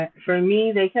For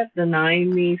me, they kept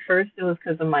denying me. First, it was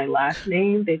because of my last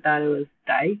name. They thought it was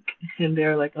Dyke, and they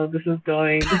were like, "Oh, this is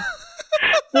going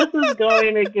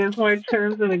against my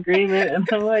terms and agreement." And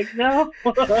I'm like, "No."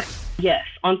 Yes,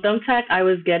 on Thumbtack, I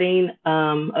was getting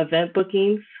event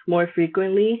bookings more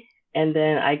frequently, and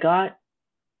then I got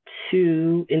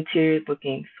two interior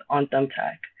bookings on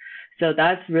Thumbtack. So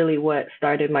that's really what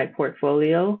started my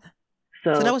portfolio.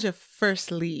 So that So was your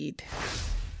first lead.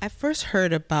 I first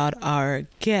heard about our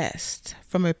guest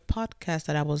from a podcast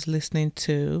that I was listening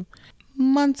to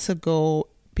months ago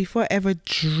before ever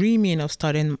dreaming of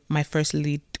starting my first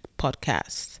lead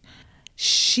podcast.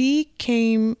 She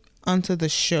came onto the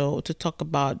show to talk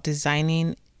about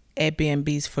designing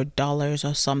Airbnbs for dollars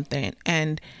or something.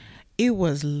 And it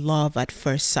was love at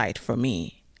first sight for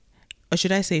me. Or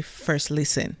should I say first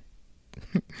listen?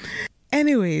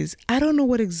 Anyways, I don't know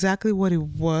what it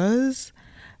was,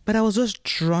 but I was just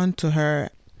drawn to her.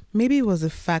 Maybe it was the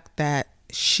fact that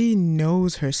she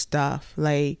knows her stuff.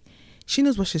 Like, she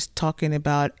knows what she's talking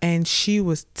about, and she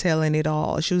was telling it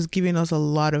all. She was giving us a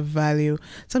lot of value.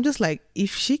 So I'm just like,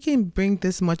 if she can bring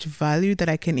this much value that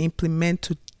I can implement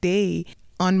today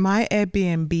on my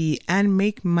Airbnb and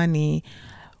make money,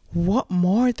 what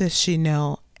more does she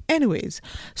know? Anyways,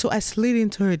 so I slid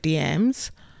into her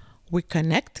DMs. We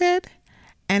connected.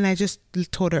 And I just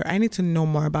told her, I need to know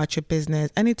more about your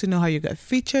business. I need to know how you got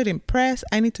featured in press.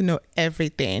 I need to know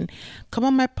everything. Come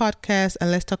on my podcast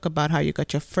and let's talk about how you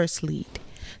got your first lead.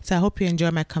 So I hope you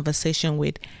enjoy my conversation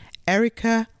with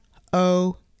Erica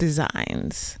O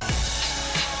Designs. All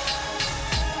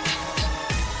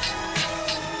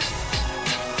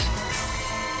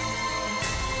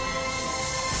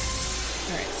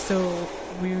right, so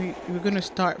we're going to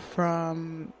start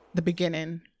from the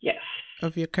beginning. yes.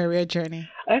 Of your career journey.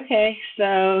 Okay,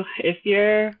 so if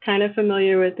you're kind of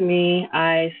familiar with me,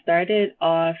 I started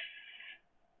off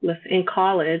in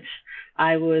college.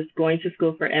 I was going to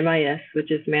school for MIS,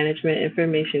 which is Management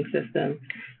Information System,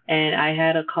 and I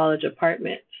had a college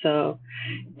apartment. So,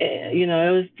 it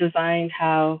was designed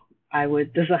how I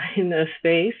would design a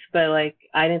space, but like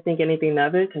I didn't think anything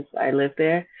of it because I lived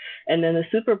there. And then the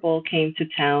Super Bowl came to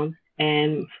town.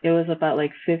 And it was about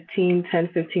like 15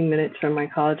 minutes from my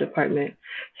college apartment.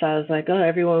 So I was like, oh,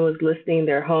 everyone was listing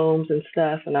their homes and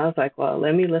stuff. And I was like, well,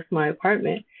 let me list my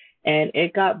apartment. And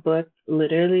it got booked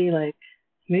literally like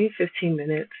maybe 15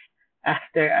 minutes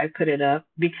after I put it up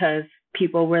because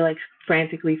people were like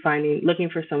frantically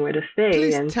looking for somewhere to stay.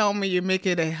 Please tell me you make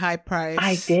it a high price.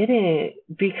 I didn't,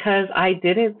 because I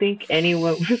didn't think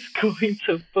anyone was going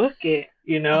to book it,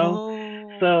 Oh.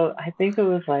 So I think it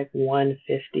was like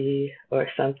 $150 or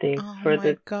something for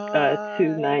the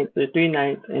 2 nights or 3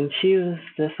 nights. And she was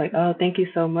just like, oh, thank you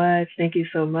so much. Thank you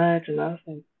so much. And I was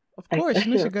like, of course,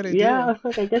 you got to do. Yeah, I was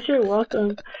like, I guess you're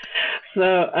welcome.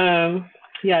 So,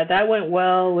 yeah, that went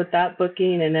well with that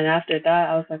booking. And then after that,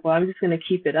 I was like, well, I'm just going to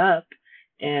keep it up.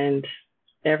 And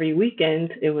every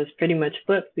weekend, it was pretty much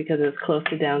booked because it was close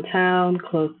to downtown,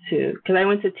 because I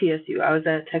went to TSU. I was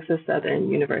at Texas Southern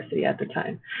University at the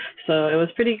time. So it was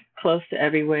pretty close to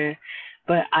everywhere.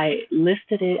 But I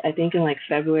listed it, I think, in like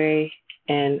February,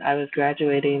 and I was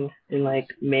graduating in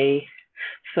like May.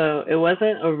 So it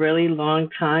wasn't a really long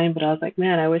time, but I was like,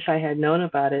 man, I wish I had known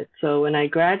about it. So when I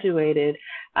graduated,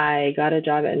 I got a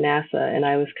job at NASA, and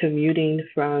I was commuting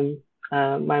from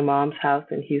my mom's house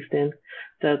in Houston.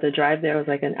 So the drive there was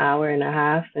like an hour and a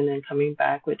half, and then coming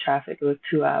back with traffic, it was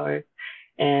 2 hours.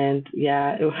 And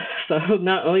yeah, so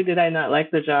not only did I not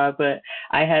like the job, but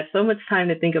I had so much time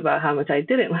to think about how much I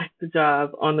didn't like the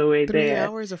job on the way 3 there. 3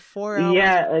 hours or 4 hours?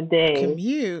 Yeah, a day.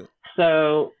 Commute.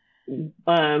 So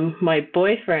my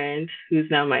boyfriend, who's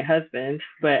now my husband,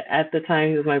 but at the time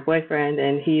he was my boyfriend,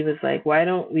 and he was like, why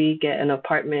don't we get an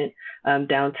apartment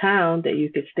downtown that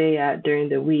you could stay at during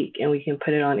the week, and we can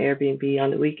put it on Airbnb on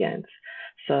the weekends.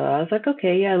 So I was like,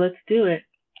 okay, yeah, let's do it.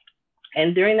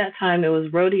 And during that time, it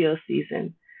was rodeo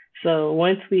season. So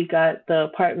once we got the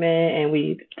apartment and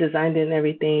we designed it and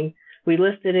everything, we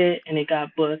listed it and it got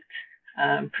booked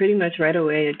pretty much right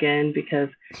away again because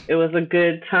it was a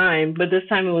good time. But this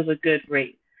time it was a good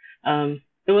rate.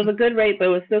 It was a good rate, but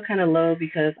it was still kind of low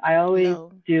because I always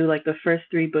do like the first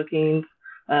 3 bookings,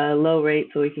 low rate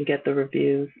so we can get the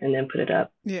reviews and then put it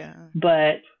up. Yeah.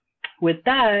 But with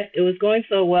that, it was going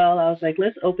so well, I was like,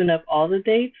 let's open up all the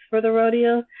dates for the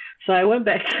rodeo. So I went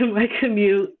back to my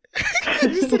commute.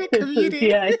 You started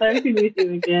commuting. Yeah, I started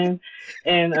commuting again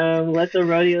and let the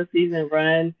rodeo season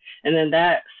run. And then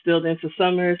that spilled into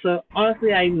summer. So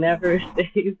honestly, I never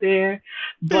stayed there.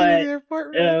 But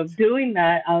doing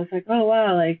that, I was like, oh,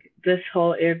 wow, like this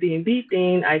whole Airbnb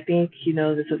thing, I think,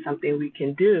 this is something we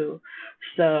can do.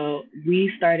 So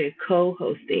we started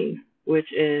co-hosting,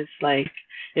 which is like,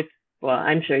 if, well,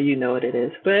 I'm sure you know what it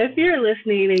is, but if you're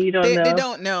listening and you don't They know,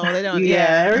 don't know. They don't. yeah,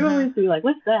 Yeah. everyone Uh-huh. would be like,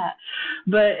 what's that?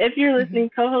 But if you're Hmm. listening,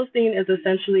 co-hosting is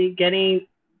essentially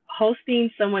hosting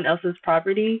someone else's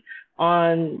property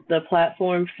on the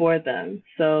platform for them.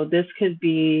 So this could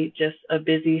be just a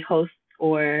busy host,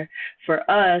 or for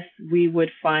us, we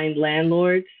would find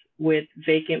landlords with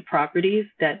vacant properties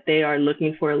that they are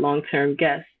looking for long-term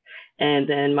guests. And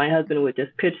then my husband would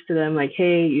just pitch to them like,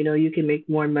 hey, you can make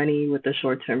more money with a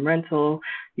short-term rental.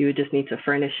 You would just need to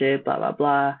furnish it, blah, blah,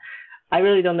 blah. I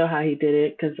really don't know how he did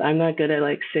it because I'm not good at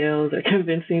like sales or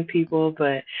convincing people,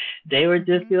 but they would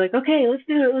just Hmm. be like, okay, let's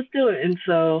do it, let's do it. And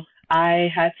so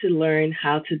I had to learn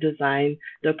how to design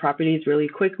the properties really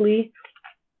quickly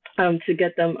to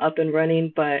get them up and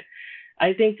running. But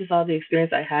I think just all the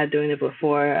experience I had doing it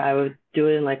before, I would do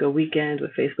it in like a weekend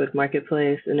with Facebook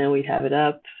Marketplace, and then we'd have it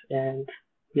up. And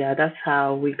yeah, that's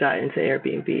how we got into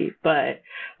Airbnb. But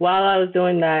while I was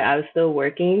doing that, I was still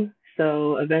working.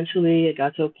 So eventually it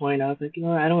got to a point I was like,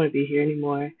 I don't want to be here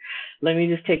anymore. Let me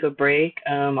just take a break.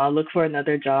 I'll look for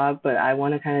another job, but I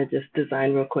want to kind of just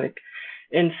design real quick.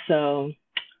 And so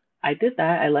I did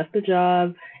that. I left the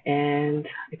job and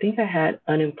I think I had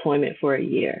unemployment for a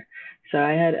year. So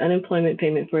I had unemployment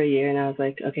payment for a year and I was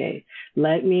like, okay,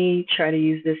 let me try to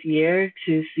use this year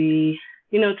to see,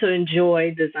 to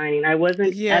enjoy designing. At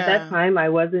that Yeah. time, I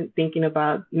wasn't thinking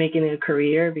about making it a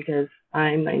career because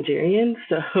I'm Nigerian.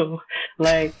 So,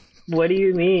 like, what do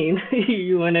you mean?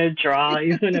 You want to draw,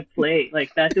 you want to play?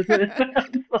 Like, that's just what it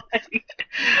sounds like.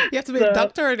 You have to be a So,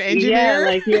 doctor or an yeah, engineer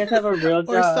like, you have to have a real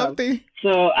or job. something.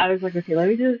 So I was like, okay, let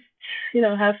me just,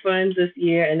 have fun this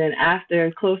year. And then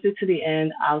after, closer to the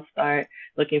end, I'll start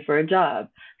looking for a job.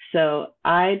 So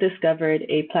I discovered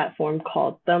a platform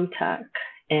called Thumbtack.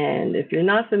 And if you're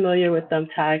not familiar with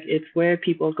Thumbtack, it's where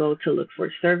people go to look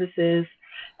for services.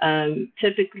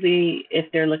 Typically,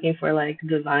 if they're looking for like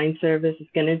design service, it's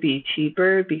going to be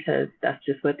cheaper because that's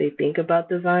just what they think about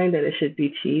design, that it should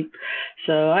be cheap.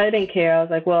 So I didn't care. I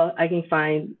was like, well, I can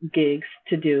find gigs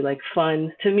to do, like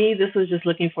fun. To me, this was just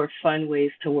looking for fun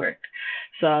ways to work.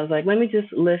 So I was like, let me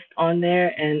just list on there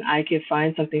and I could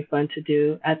find something fun to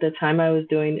do. At the time, I was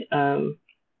doing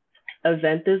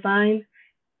event design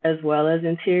as well as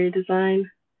interior design.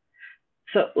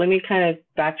 So let me kind of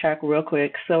backtrack real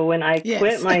quick. So when I quit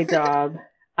Yes. my job,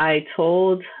 I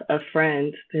told a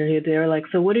friend, they were like,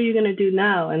 so what are you going to do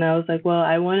now? And I was like, well,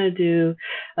 I want to do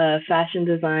fashion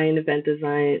design, event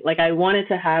design. Like I wanted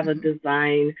to have a Mhm.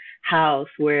 design house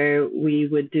where we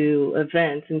would do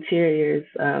events, interiors,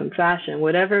 fashion,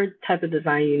 whatever type of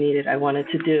design you needed, I wanted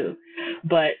to do.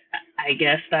 But I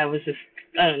guess that was just,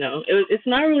 I don't know. It's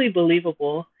not really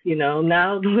believable,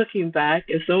 Now looking back,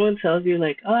 if someone tells you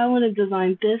like, "Oh, I want to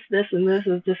design this, this, and this,"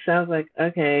 it just sounds like,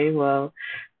 okay, well,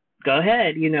 go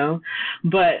ahead.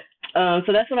 But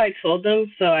so that's what I told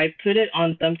them. So I put it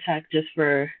on Thumbtack just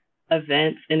for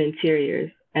events and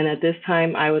interiors. And at this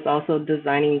time, I was also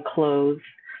designing clothes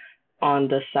on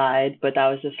the side, but that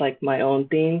was just like my own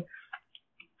thing.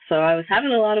 So I was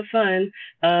having a lot of fun,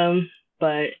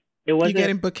 but it You wasn't.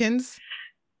 getting bookings?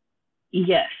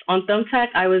 Yes, on Thumbtack,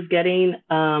 I was getting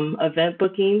event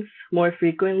bookings more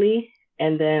frequently,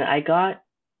 and then I got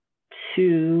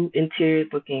two interior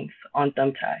bookings on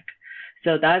Thumbtack.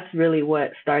 So that's really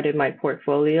what started my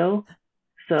portfolio.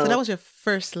 So that So was your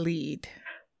first lead.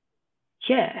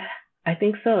 yeah, I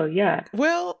think so. Yeah,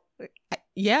 Well,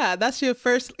 yeah, that's your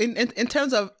first in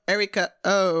terms of Erica.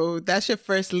 Oh, that's your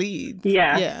first lead.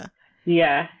 yeah, Yeah.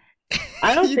 yeah.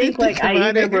 I don't You think didn't like think I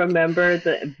about even it. remember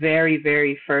the very,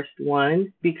 very first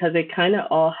one because it kind of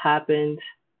all happened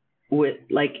with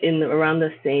like in around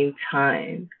the same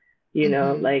time,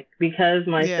 Hmm. like because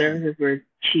my Yeah. services were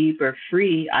cheap or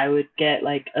free, I would get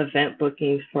like event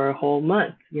bookings for a whole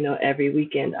month. Every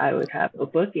weekend I would have a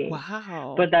booking.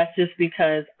 But Wow. that's just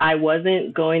because I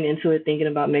wasn't going into it thinking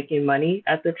about making money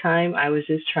at the time. I was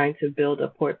just trying to build a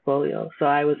portfolio. So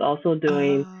I was also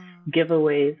doing Ah.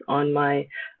 giveaways on my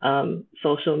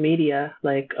social media,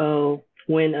 like, oh,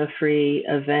 win a free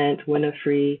event, win a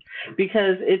free,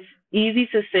 because it's easy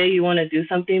to say you want to do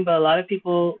something, but a lot of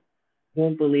people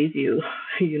won't believe you,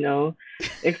 you know,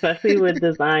 especially with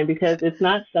design, because it's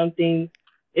not something,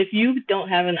 if you don't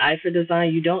have an eye for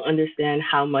design, you don't understand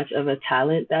how much of a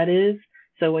talent that is.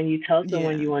 So when you tell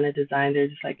someone Yeah. you want to design, they're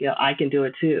just like, yeah, I can do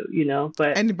it too,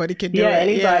 but Anybody can do yeah, it.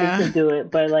 anybody Yeah. can do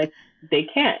it, but like they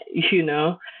can't,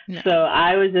 No. So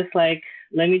I was just like,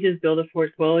 let me just build a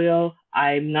portfolio.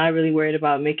 I'm not really worried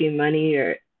about making money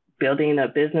or building a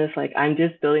business. Like I'm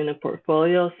just building a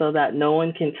portfolio so that no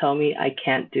one can tell me I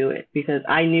can't do it, because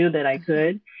I knew that I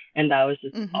could, and that was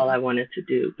just all I wanted to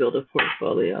do, build a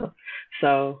portfolio.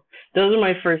 So those are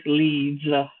my first leads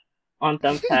on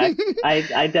Thumbtack.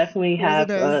 I definitely have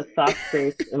a soft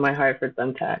space in my heart for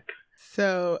Thumbtack.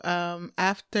 So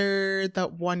after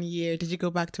that 1 year, did you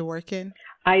go back to working?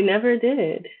 I never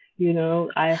did. You know,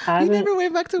 I haven't. You never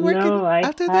went back to working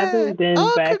after that? I haven't been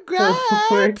back to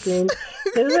working.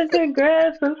 It's a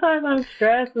congrats. Sometimes I'm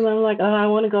stressed and I'm like, oh, I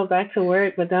want to go back to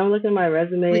work. But then I'm looking at my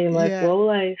resume and like, what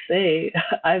will I say?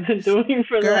 I've been doing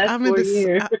for the last 4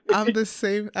 years. I'm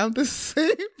the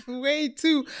same way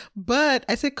too. But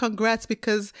I say congrats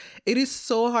because it is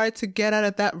so hard to get out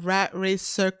of that rat race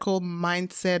circle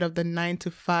mindset of the 9 to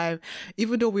 5.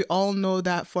 Even though we all know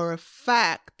that for a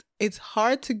fact, it's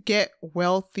hard to get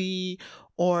wealthy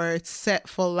or set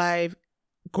for life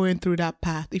going through that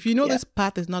path. If you know this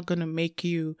path is not going to make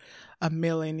you a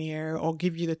millionaire or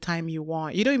give you the time you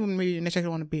want, you don't even really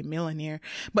necessarily want to be a millionaire,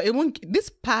 but this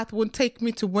path won't take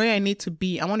me to where I need to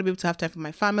be. I want to be able to have time for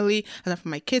my family, have time for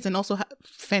my kids, and also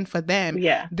fend for them.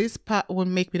 Yeah. This path will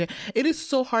make me there. It is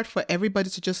so hard for everybody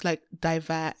to just like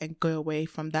divert and go away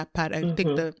from that path and take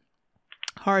the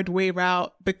hard way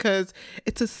route, because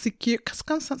it's a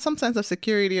sometimes a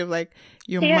security of like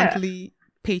your monthly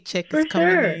paycheck is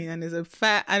coming in and is a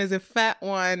fat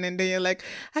one, and then you're like,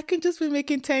 I can just be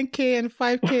making 10K and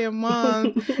 5K a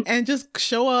month and just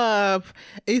show up.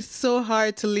 It's so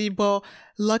hard to leave, but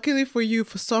luckily for you,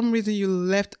 for some reason you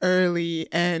left early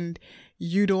and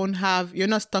you're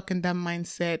not stuck in that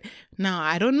mindset. Now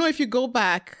I don't know if you go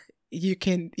back, you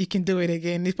can do it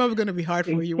again. It's probably going to be hard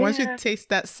for you. Once you taste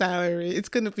that salary, it's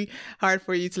going to be hard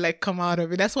for you to like come out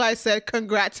of it. That's why I said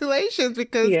congratulations,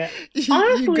 because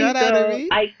honestly, you got out of it.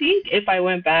 I think if I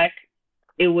went back,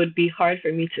 it would be hard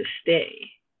for me to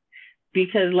stay,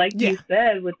 because like you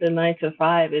said, with the 9 to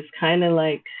 5, it's kind of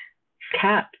like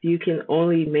capped. You can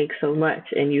only make so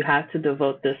much, and you have to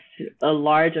devote a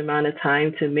large amount of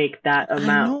time to make that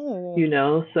amount, you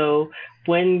know? So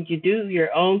when you do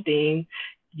your own thing,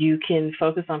 you can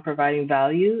focus on providing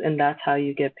value, and that's how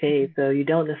you get paid. So you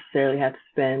don't necessarily have to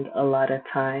spend a lot of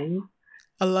time.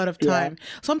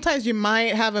 Sometimes you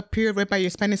might have a period whereby you're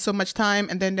spending so much time,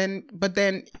 and but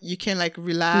then you can like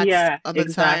relax other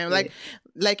time.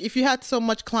 Like if you had so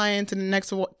much clients in the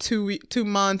next 2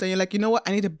 months, and you're like, you know what,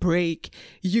 I need a break.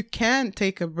 You can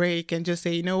take a break and just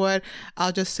say, you know what,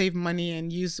 I'll just save money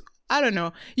and use. I don't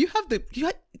know. You have the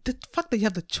fact that you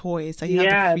have the choice and you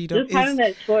have the freedom. Just having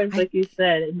that choice, like you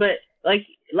said. But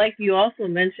like you also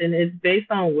mentioned, it's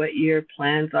based on what your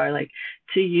plans are. Like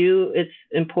to you, it's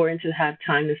important to have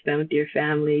time to spend with your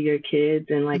family, your kids,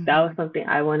 and like that was something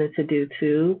I wanted to do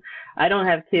too. I don't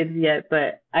have kids yet,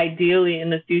 but ideally in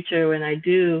the future when I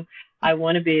do, I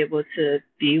want to be able to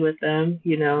be with them,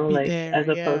 you know, like as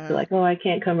opposed to like, oh, I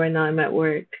can't come right now, I'm at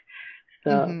work.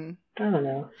 So. I don't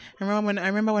know. I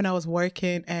remember when I was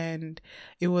working, and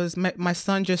it was my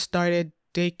son just started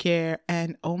daycare,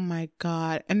 and oh my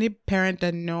God, any parent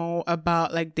that know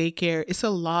about like daycare, it's a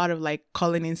lot of like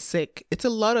calling in sick. It's a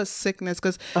lot of sickness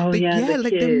because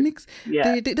they mix.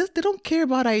 They don't care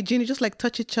about hygiene. They just like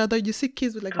touch each other. You see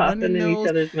kids with like running nose. In each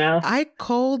other's mouth. I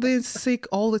called in sick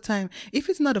all the time. If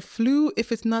it's not a flu,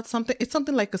 if it's not something, it's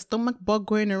something like a stomach bug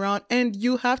going around, and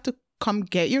you have to come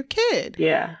get your kid.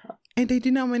 Yeah. And they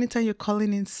do know many times you're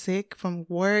calling in sick from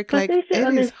work. But like they should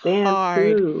understand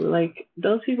hard. Too. Like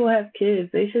those people have kids.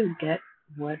 They should get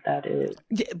what that is.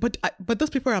 Yeah, but those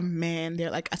people are men.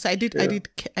 They're like, so I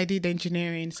did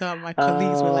engineering. So my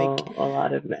colleagues were like a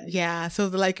lot of men. Yeah, so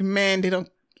they're like men. They don't.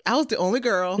 I was the only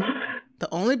girl, the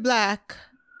only black,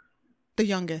 the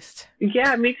youngest.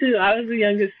 Yeah, me too. I was the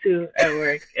youngest too at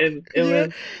work, and it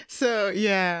was. So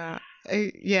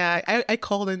I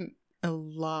called in a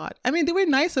lot. I mean, they were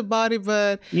nice about it,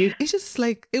 but it's just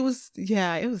like it was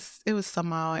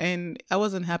somehow, and I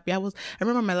wasn't happy. I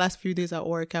remember my last few days at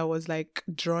work, I was like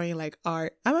drawing like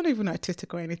art. I'm not even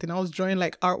artistic or anything. I was drawing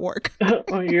like artwork.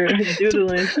 Oh, you're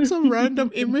doodling. Some random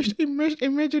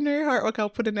imaginary artwork I'll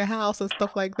put in the house and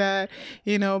stuff like that,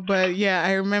 you know. But yeah,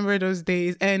 I remember those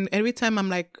days, and every time I'm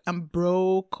like I'm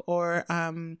broke or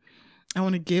I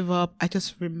want to give up, I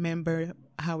just remember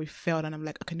how we felt, and I'm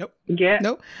like, okay, nope. Yeah.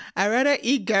 Nope. I'd rather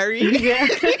eat Gary. Yeah.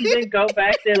 Then go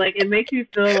back there. Like it makes you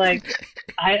feel like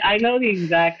I know the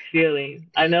exact feeling.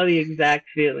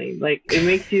 Like it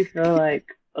makes you feel like,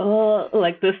 oh,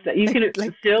 like this. You can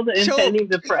feel the impending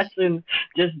depression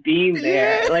just being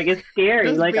there. Like it's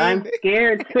scary. Like I'm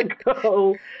scared to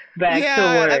go back to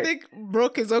work. I think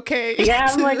broke is okay. Yeah,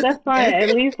 I'm like, that's fine.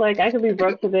 At least like I could be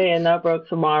broke today and not broke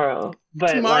tomorrow.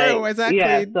 But Tomorrow, like,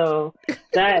 yeah, exactly. so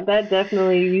that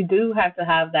definitely, you do have to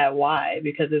have that why,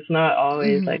 because it's not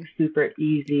always like Hmm. super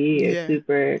easy or Yeah,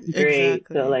 super great.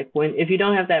 So exactly. like, when if you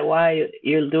don't have that why,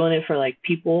 you're doing it for like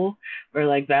people or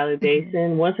like Hmm.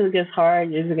 validation. Once it gets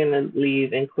hard, you're just gonna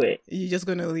leave and quit. You're just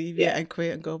gonna leave, yeah, Yeah. and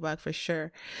quit and go back for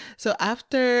sure. So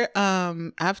after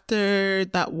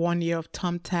that 1 year of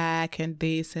Thumbtack and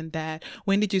this and that,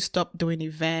 when did you stop doing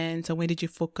events and when did you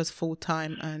focus full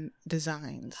time on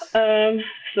designs? Um,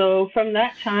 so from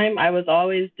that time, I was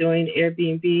always doing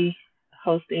Airbnb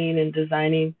hosting and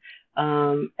designing.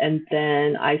 And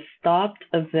then I stopped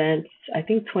events. I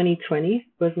think 2020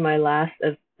 was my last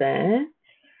event,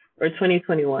 or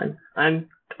 2021. I'm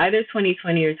either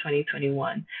 2020 or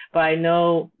 2021. But I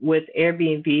know with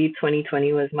Airbnb,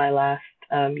 2020 was my last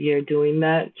year doing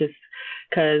that, just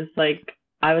because like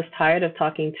I was tired of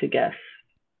talking to guests.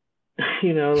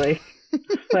 you know, like,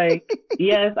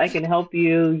 yes, I can help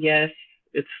you. Yes,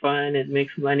 it's fun. It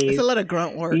makes It's a money. lot of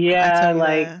grunt work, I tell Yeah, you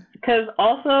like, that. cause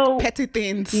also, Petty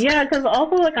things. yeah, cause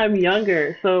also like I'm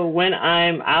younger, so when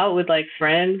I'm out with like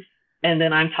friends and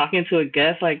then I'm talking to a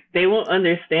guest, like they won't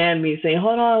understand me saying,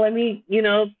 "Hold on, let me,"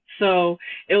 So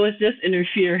it was just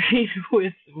interfering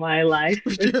with my life.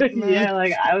 With your Yeah,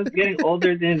 like life. I was getting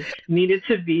older than needed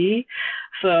to be,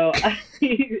 so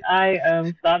I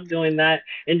stopped doing that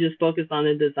and just focused on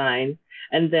the design.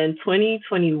 And then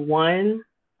 2021,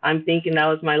 I'm thinking that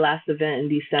was my last event in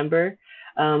December.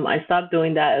 I stopped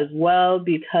doing that as well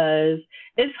because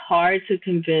it's hard to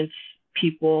convince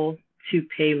people to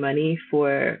pay money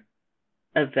for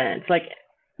events like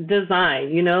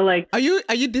design, like, Are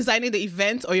you designing the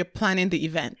event or you're planning the so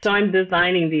event? I'm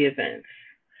designing the events,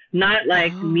 not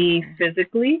like me Oh.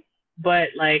 physically, but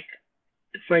like,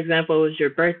 for example, it was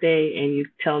your birthday and you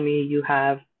tell me you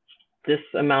have this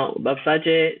amount of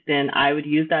budget, then I would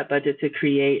use that budget to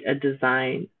create a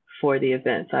design for the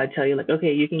event. So I tell you like,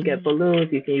 okay, you can get Mm.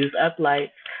 balloons, you can use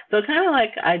uplights. So kind of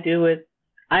like I do with,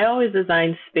 I always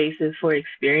design spaces for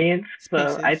experience.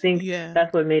 So I Spaces. think Yeah.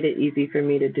 that's what made it easy for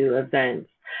me to do events.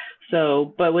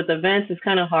 So, but with events, it's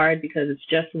kind of hard because it's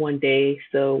just one day.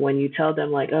 So when you tell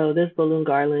them like, oh, this balloon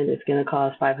garland is going to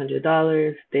cost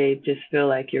 $500, they just feel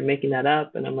like you're making that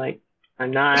up. And I'm like,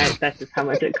 I'm not. That's just how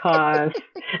much it costs.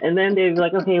 And then they'd be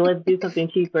like, okay, let's do something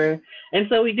cheaper. And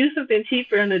so we do something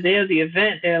cheaper on the day of the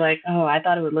event. They're like, oh, I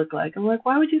thought it would look like. I'm like,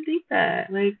 why would you think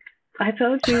that? Like, I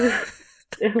told you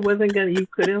it wasn't gonna. You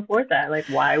couldn't afford that. Like,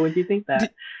 why would you think do,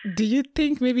 that? do you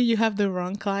think maybe you have the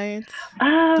wrong clients?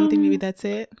 Do you think maybe Um, that's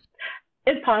it?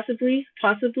 it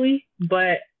possibly,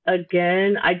 but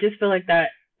again, I just feel like that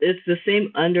it's the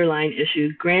same underlying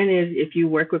issue. Granted, if you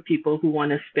work with people who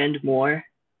want to spend more,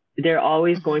 they're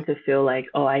always Hmm. going to feel like,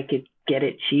 oh, I could get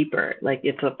it cheaper. Like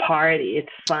it's a party, it's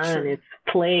fun, True. it's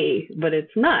play, but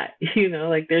it's not,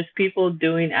 like there's people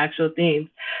doing actual things.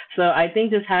 So I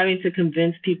think just having to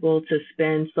convince people to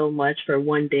spend so much for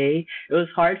one day, it was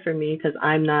hard for me because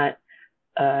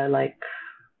like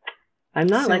I'm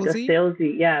not like a Salesy?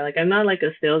 salesy, yeah, like I'm not like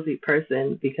a salesy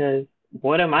person because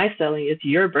what am I selling? It's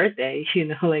your birthday,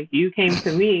 like you came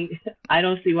to me. I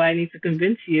don't see why I need to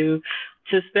convince you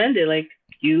to spend it. Like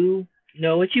you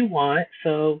know what you want,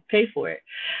 so pay for it.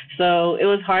 So it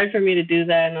was hard for me to do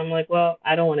that, and I'm like, well,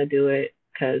 I don't want to do it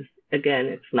because again,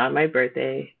 it's not my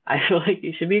birthday. I feel like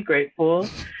you should be grateful,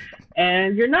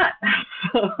 and you're not.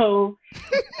 So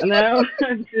now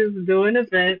I'm just doing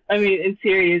events. I mean,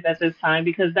 interiors at this time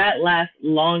because that lasts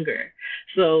longer.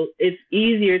 So it's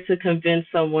easier to convince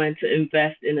someone to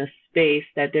invest in a space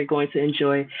that they're going to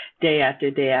enjoy day after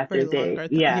day For after day. longer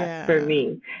time. Yeah, for Yeah.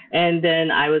 me. And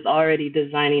then I was already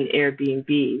designing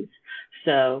Airbnbs.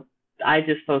 So I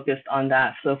just focused on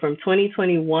that. So from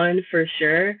 2021 for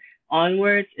sure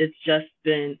onwards, it's just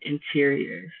been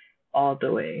interiors all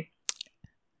the way.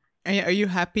 And are you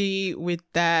happy with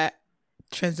that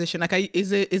transition? Like,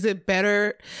 is it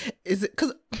better? Is it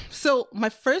because so my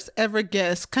first ever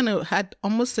guest kind of had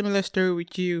almost similar story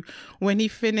with you when he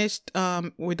finished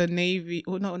with the Navy.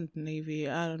 Oh, not Navy.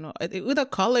 I don't know, with a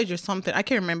college or something. I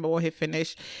can't remember what he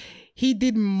finished. He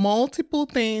did multiple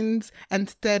things and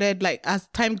started like as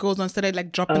time goes on, started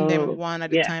like dropping them Oh, one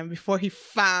at a yeah. time before he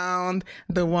found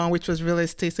the one which was real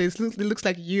estate. So it looks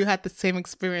like you had the same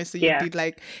experience. So you Yeah. did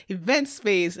like event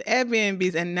space,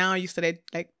 Airbnbs, and now you started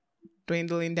like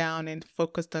dwindling down and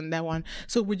focused on that one.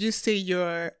 So would you say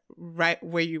you're right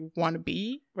where you want to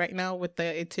be right now with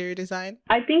the interior design?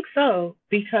 I think so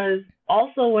because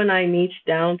also when I niched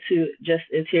down to just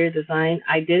interior design,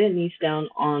 I didn't niche down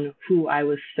on who I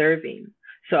was serving.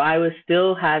 So I was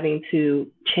still having to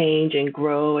change and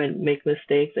grow and make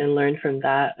mistakes and learn from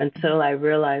that until I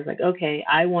realized, like, okay,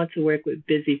 I want to work with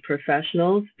busy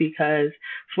professionals because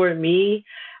for me,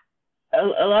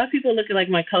 a lot of people look at like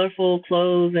my colorful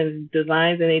clothes and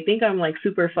designs and they think I'm like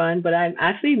super fun, but I'm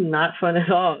actually not fun at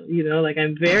all. Like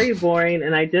I'm very boring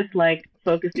and I just like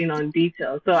focusing on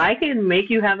details. So I can make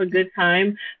you have a good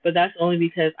time, but that's only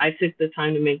because I took the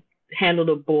time to handle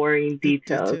the boring The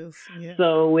details. details. Yeah.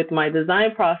 So with my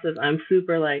design process, I'm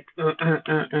super like,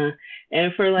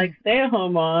 And for like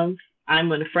stay-at-home moms,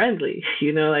 I'm unfriendly,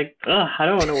 like, I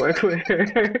don't want to work with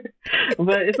her.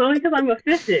 But it's only because I'm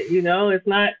efficient, It's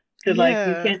not because like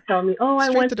you Yeah. can't tell me, oh, I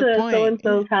Straight went to the to so point. and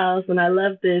so's house and I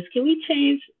love this. Can we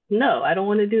change? No, I don't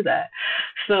want to do that.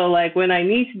 So like when I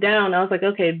niched down, I was like,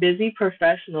 okay, busy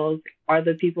professionals are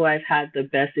the people I've had the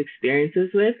best experiences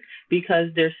with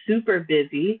because they're super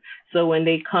busy. So when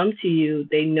they come to you,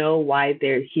 they know why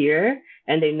they're here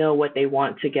and they know what they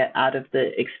want to get out of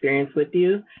the experience with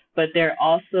you. But they're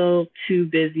also too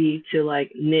busy to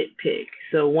like nitpick.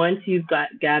 So once you've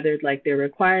gathered like their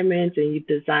requirements and you've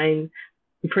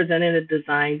presented a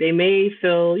design, they may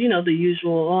feel, the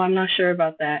usual, oh, I'm not sure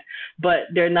about that, but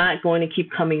they're not going to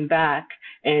keep coming back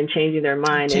and changing their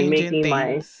mind and Changing making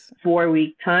my things.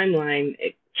 4-week timeline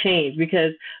change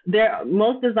because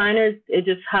most designers, it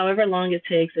just, however long it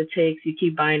takes, you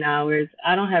keep buying hours.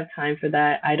 I don't have time for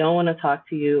that. I don't want to talk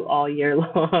to you all year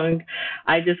long.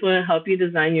 I just want to help you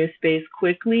design your space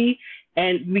quickly.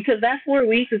 And because that 4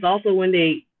 weeks is also when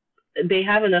they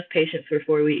have enough patience for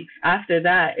 4 weeks. After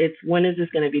that, it's when is this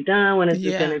going to be done? When is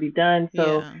this going to be done?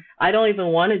 So I don't even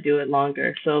want to do it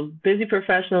longer. So busy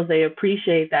professionals, they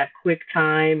appreciate that quick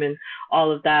time and all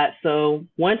of that. So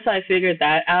once I figured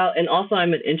that out, and also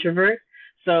I'm an introvert,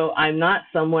 so I'm not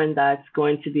someone that's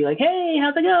going to be like, hey,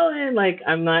 how's it going? Like,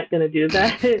 I'm not going to do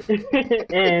that.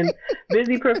 And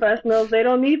busy professionals, they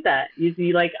don't need that. You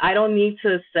see, like, I don't need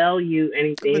to sell you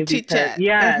anything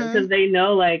because they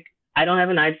know, like, I don't have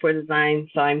an eye for design,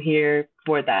 so I'm here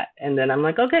for that. And then I'm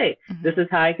like, okay, this is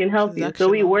how I can help you. So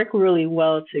we work really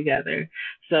well together.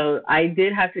 So I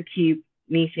did have to keep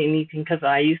niching because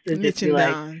I used to just be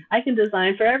like, I can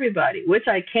design for everybody, which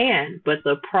I can, but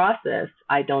the process,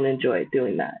 I don't enjoy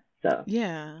doing that. So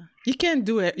yeah, you can't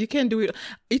do it. You can't do it.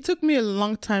 It took me a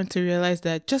long time to realize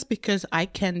that just because I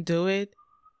can do it,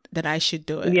 that I should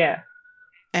do it. Yeah.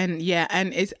 And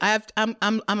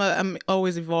I'm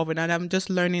always evolving and I'm just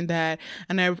learning that.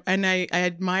 And I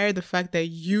admire the fact that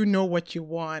you know what you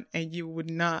want and you would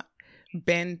not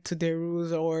bend to the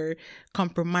rules or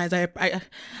compromise.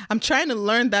 I'm trying to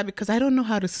learn that because I don't know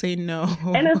how to say no.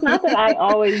 And it's not that I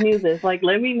always knew this. Like,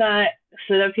 let me not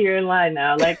sit up here and lie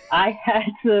now. Like, I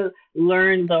had to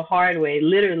learn the hard way,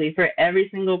 literally, for every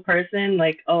single person.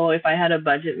 Like, oh, if I had a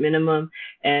budget minimum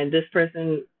and this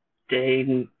person,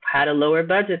 they had a lower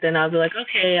budget, then I'll be like,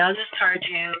 okay, I'll just charge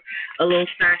you a little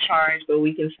surcharge, but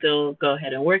we can still go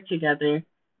ahead and work together.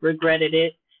 Regretted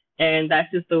it. And that's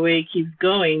just the way it keeps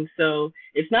going. So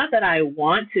it's not that I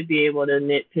want to be able to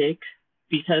nitpick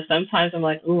because sometimes I'm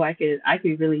like, oh, I could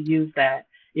really use that,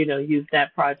 use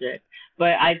that project.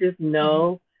 But I just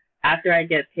know after I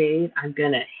get paid, I'm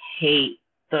going to hate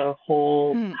the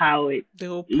whole the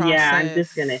whole process. Yeah, I'm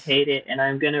just going to hate it and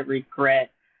I'm going to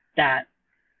regret that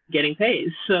getting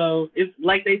paid. So it's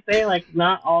like they say, like,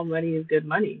 not all money is good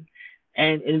money.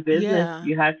 And in business,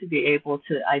 you have to be able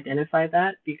to identify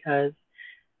that because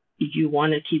you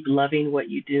want to keep loving what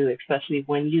you do, especially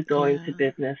when you go into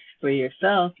business for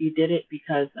yourself. You did it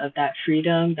because of that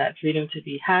freedom to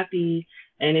be happy.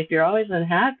 And if you're always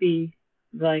unhappy,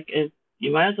 like,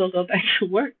 you might as well go back to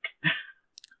work.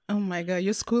 Oh my God,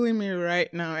 you're schooling me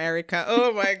right now, Erica.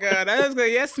 Oh my God. I was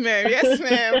going, yes, ma'am. Yes,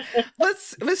 ma'am. But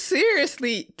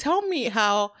seriously, talk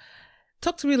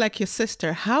to me like your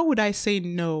sister. How would I say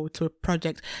no to a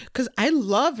project? Because I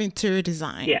love interior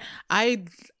design. Yeah. I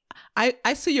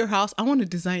see your house. I want to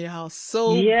design your house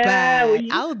so bad.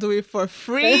 I'll do it for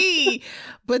free.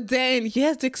 But then,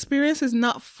 yes, the experience is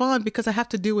not fun because I have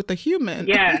to deal with a human.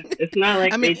 Yeah, it's not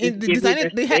like designing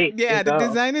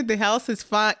the house is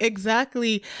fun.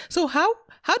 Exactly. So how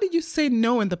did you say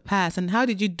no in the past, and how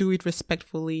did you do it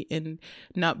respectfully and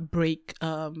not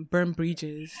burn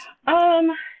bridges?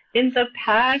 In the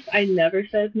past, I never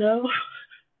said no,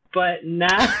 but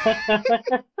now.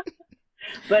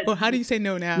 Well, how do you say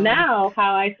no now? Now,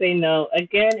 how I say no,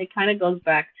 again, it kind of goes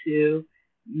back to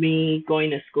me going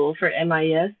to school for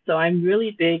MIS. So I'm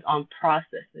really big on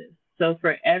processes. So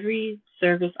for every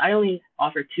service, I only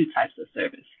offer 2 types of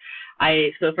service.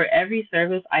 So for every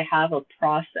service, I have a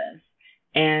process.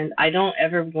 And I don't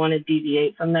ever want to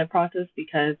deviate from that process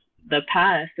because the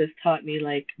past has taught me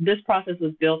like this process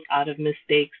was built out of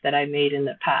mistakes that I made in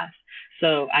the past.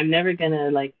 So I'm never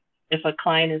gonna like if a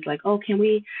client is like, oh, can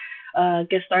we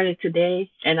get started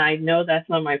today? And I know that's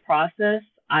not my process.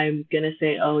 I'm gonna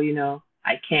say, oh,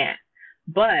 I can't.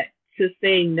 But to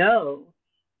say no,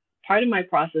 part of my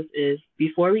process is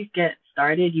before we get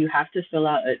started, you have to fill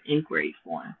out an inquiry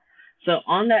form. So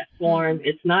on that form,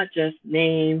 it's not just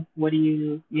name, what do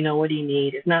you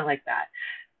need? It's not like that.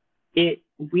 It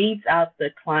weeds out the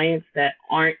clients that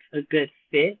aren't a good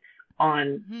fit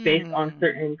based on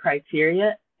certain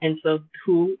criteria. And so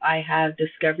who I have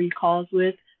discovery calls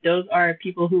with, those are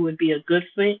people who would be a good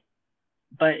fit,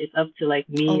 but it's up to like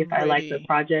me if I like the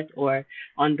project, or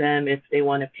on them if they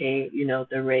want to pay,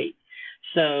 the rate.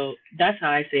 So that's how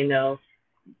I say no,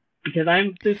 because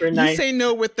I'm super nice. You say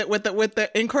no with the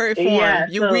inquiry form. Yeah,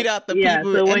 you weed out the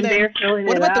people. So when they're filling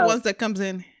what it about out, the ones that comes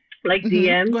in? Like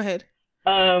DMs? Go ahead.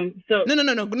 So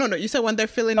No. You said when they're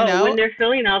filling it out. When they're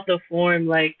filling out the form,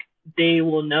 like they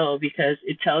will know because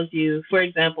it tells you, for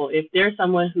example, if there's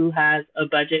someone who has a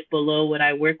budget below what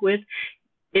I work with,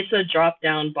 it's a drop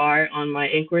down bar on my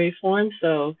inquiry form.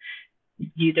 So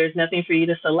there's nothing for you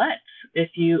to select. If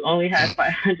you only have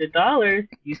 $500,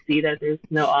 you see that there's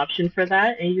no option for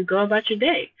that and you go about your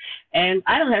day. And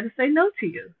I don't have to say no to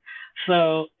you.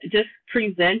 So just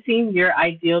presenting your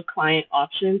ideal client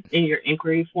options in your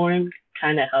inquiry form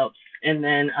kind of helps. And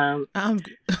then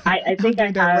I think I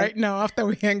have right now after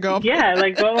we hang up. Yeah,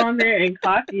 like go on there and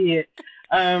copy it.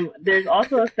 There's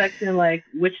also a section like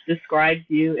which describes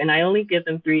you, and I only give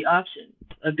them 3 options: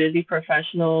 a busy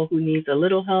professional who needs a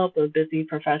little help, a busy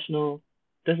professional.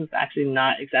 This is actually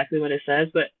not exactly what it says,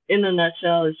 but in a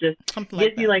nutshell, it's just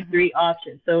gives you like 3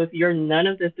 options. So if you're none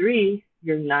of the 3,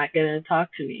 you're not gonna talk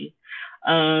to me.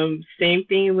 Same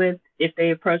thing with if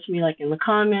they approach me like in the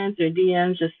comments or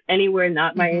DMs, just anywhere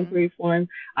not my inquiry form,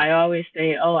 I always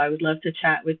say, oh, I would love to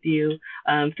chat with you.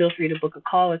 Feel free to book a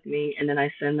call with me, and then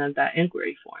I send them that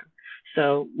inquiry form.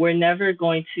 So we're never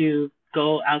going to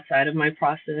go outside of my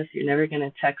process. You're never going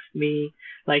to text me.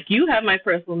 Like you have my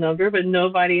personal number, but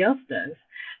nobody else does.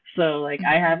 So like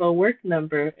I have a work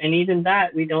number, and even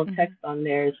that we don't text on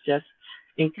there. It's just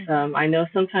I know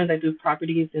sometimes I do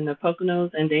properties in the Poconos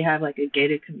and they have like a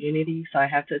gated community, so I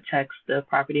have to text the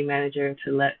property manager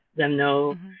to let them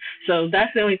know. So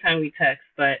that's the only time we text.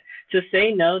 But to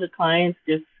say no to clients,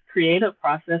 just create a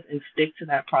process and stick to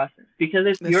that process, because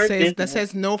it's your business. That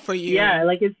says no for you. Yeah,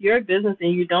 like it's your business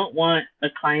and you don't want a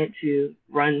client to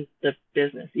run the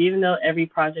business. Even though every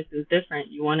project is different,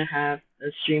 you want to have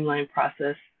a streamlined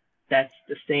process that's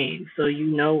the same, so you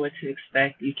know what to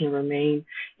expect. You can remain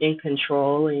in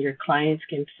control, and your clients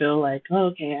can feel like, oh,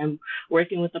 okay, I'm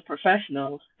working with a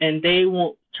professional, and they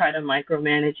won't try to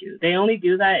micromanage you. They only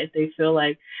do that if they feel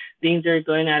like things are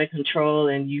going out of control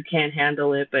and you can't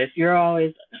handle it. But if you're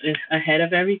always ahead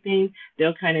of everything,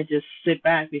 they'll kind of just sit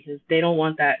back because they don't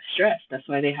want that stress. That's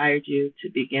why they hired you to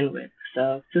begin with.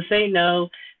 So to say no,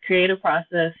 create a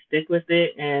process, stick with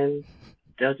it, and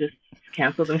they'll just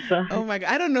cancel themselves. Oh my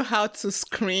God. I don't know how to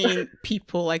screen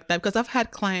people like that, because I've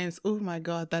had clients, oh my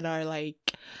God, that are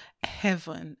like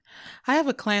heaven. I have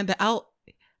a client that I'll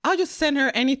just send her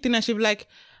anything and she'll be like,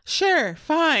 sure,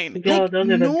 fine. Yo, like,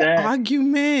 no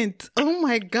argument. Oh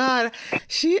my God.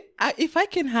 If I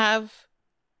can have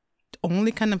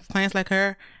only kind of clients like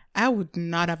her, I would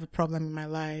not have a problem in my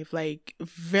life. Like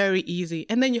very easy.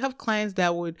 And then you have clients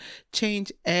that would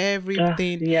change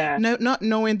everything. Not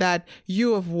knowing that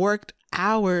you have worked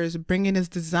hours bringing this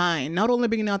design. Not only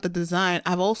bringing out the design,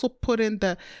 I've also put in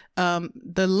the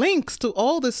links to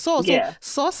all the source. Yeah.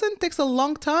 So sourcing takes a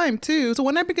long time too. So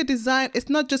when I bring a design, it's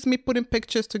not just me putting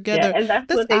pictures together. Yeah, and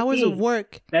that's hours of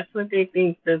work. That's what they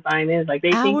think design is. Like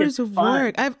they think it's of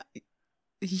fun. Work.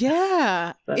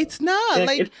 So it's not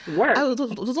like it's work. There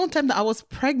was one time that I was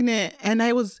pregnant and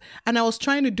I was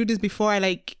trying to do this before I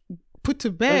like put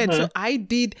to bed. So I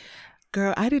did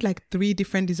like 3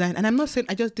 different designs, and I'm not saying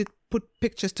I just did put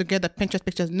pictures together, Pinterest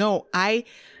pictures. No, I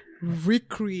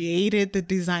recreated the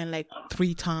design like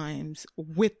 3 times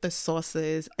with the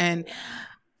sources, and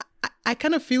I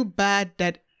kind of feel bad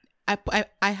that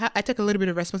I take a little bit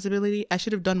of responsibility. I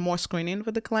should have done more screening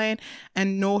for the client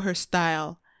and know her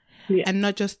style. Yeah. And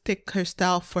not just take her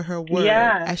style for her word.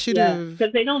 Yeah, I should have,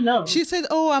 because they don't know. She said,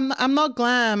 "Oh, I'm not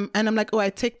glam," and I'm like, "Oh, I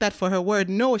take that for her word."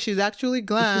 No, she's actually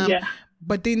glam,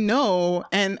 but they know,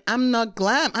 and I'm not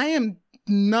glam. I am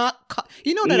not, that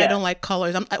I Yeah. don't like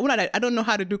colors. I don't know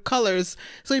how to do colors.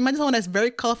 So imagine someone that's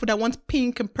very colorful that wants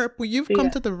pink and purple. You've come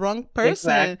Yeah. to the wrong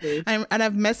person. Exactly. And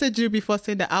I've messaged you before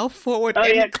saying that I'll forward Oh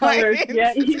any yeah, colors. clients.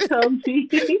 Yeah, you told me.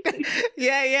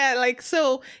 Yeah. Like,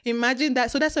 so imagine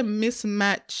that. So that's a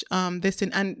mismatch, this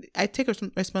thing. And I take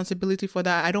responsibility for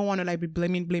that. I don't want to like be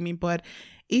blaming, but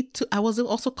I was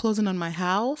also closing on my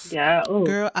house. Yeah. Oh,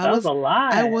 Girl, that was a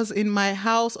lot. I was in my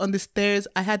house on the stairs.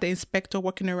 I had the inspector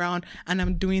walking around and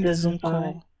I'm doing the Zoom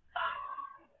call.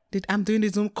 I'm doing the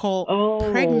Zoom call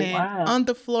pregnant on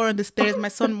the floor on the stairs, my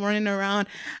son running around.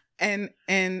 And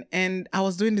I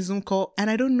was doing the Zoom call, and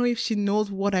I don't know if she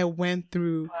knows what I went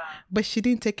through, but she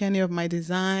didn't take any of my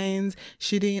designs.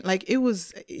 She didn't like, it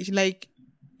was like,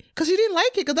 because she didn't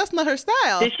like it, because that's not her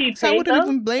style. Did she pay? So I wouldn't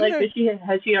even blame her.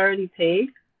 Has she already paid?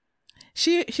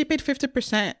 She paid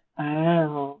 50%.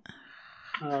 Oh,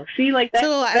 see, like that,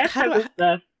 so that type of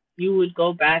stuff, you would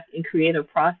go back and create a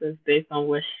process based on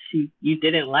what you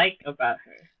didn't like about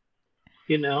her,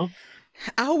 you know?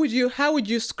 How would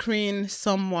you screen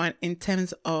someone in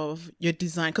terms of your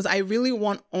design? Because I really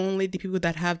want only the people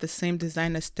that have the same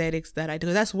design aesthetics that I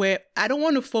do. That's where I don't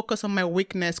want to focus on my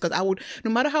weakness, because I would,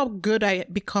 no matter how good I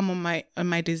become on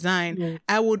my design,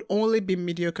 I would only be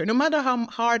mediocre. No matter how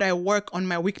hard I work on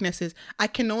my weaknesses, I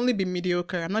can only be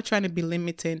mediocre. I'm not trying to be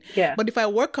limiting. Yeah. But if I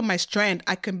work on my strength,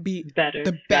 I can be better,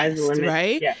 the best,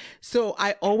 right? Yeah. So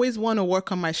I always want to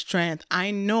work on my strength.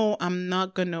 I know I'm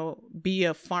not gonna be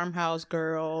a farmhouse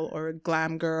girl or a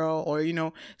glam girl, or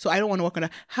so I don't want to work on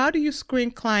that. How do you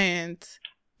screen clients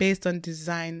based on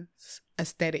design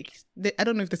aesthetics? I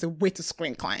don't know if there's a way to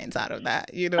screen clients out of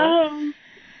that,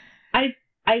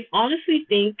 I honestly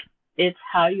think it's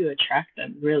how you attract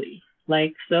them, really.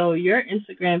 Like, so your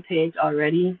Instagram page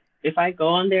already, if I go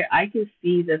on there, I can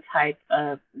see the type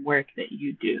of work that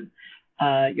you do.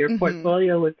 Your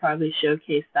portfolio would probably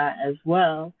showcase that as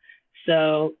well.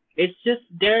 So it's just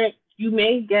there. You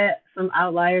may get some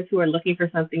outliers who are looking for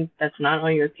something that's not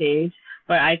on your page,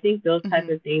 but I think those type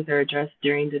of things are addressed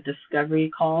during the discovery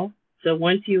call. So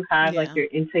once you have like your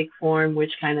intake form,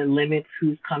 which kind of limits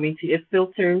who's coming to, it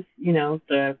filters,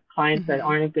 the clients that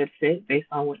aren't a good fit based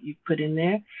on what you put in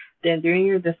there. Then during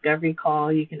your discovery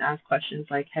call, you can ask questions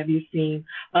like, have you seen,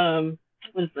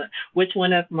 which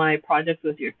one of my projects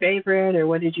was your favorite, or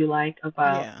what did you like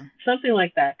about something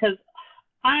like that? Because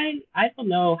I don't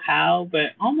know how,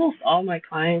 but almost all my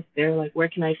clients, they're like, where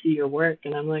can I see your work?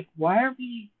 And I'm like, why are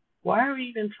we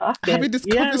even talking? Having this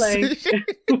conversation.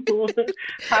 Like,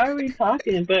 how are we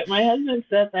talking? But my husband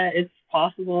said that it's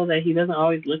possible that he doesn't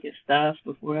always look at stuff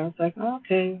before. I was like,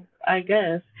 okay, I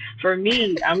guess. For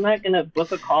me, I'm not going to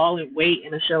book a call and wait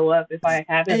and show up if I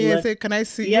haven't looked. Say, can I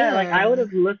see? Yeah, like I would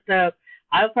have looked up.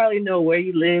 I'll probably know where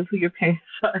you live, who your parents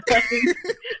are.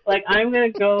 Like, I'm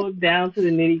going to go down to the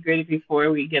nitty gritty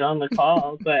before we get on the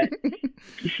call. But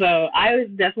so I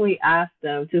would definitely ask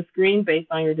them to screen based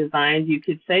on your designs. You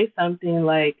could say something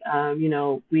like,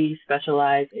 we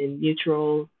specialize in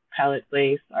neutral palette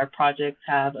glaze. Our projects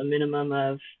have a minimum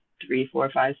of 3, 4,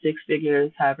 5, 6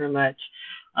 figures, however much.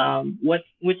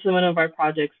 Which one of our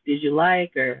projects did you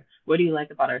like, or what do you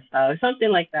like about our style, or something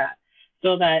like that?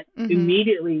 So that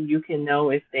immediately you can know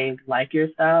if they like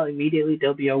your style. Immediately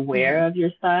they'll be aware of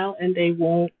your style, and they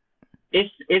won't.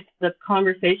 If the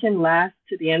conversation lasts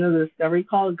to the end of the discovery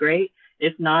call, great.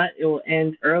 If not, it will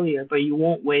end earlier, but you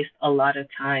won't waste a lot of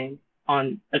time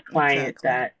on a client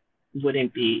that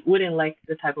wouldn't like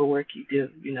the type of work you do.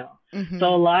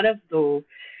 So a lot of the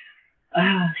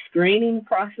screening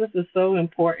process is so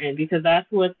important, because that's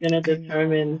what's going to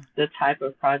determine the type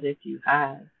of project you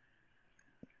have.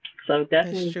 So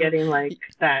definitely getting like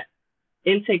that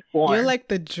intake form. You're like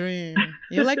the dream.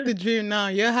 You're like the dream now.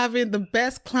 You're having the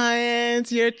best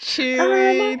clients. You're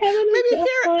chilling. Maybe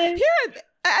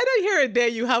I don't hear a day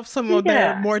you have some of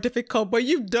that are more difficult, but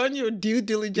you've done your due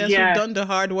diligence. You've done the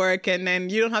hard work, and then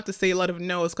you don't have to say a lot of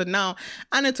no's. Because now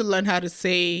I need to learn how to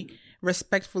say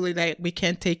respectfully that we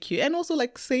can't take you, and also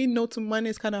like saying no to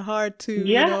money is kind of hard too.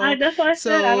 That's why I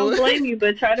said I don't blame you,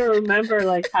 but try to remember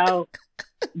like how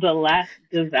the last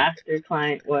disaster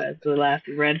client was, the last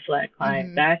red flag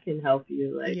client. That can help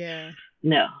you. Like,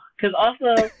 no, because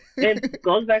also it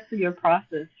goes back to your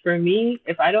process. For me,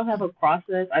 if I don't have a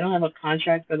process, I don't have a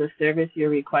contract for the service you're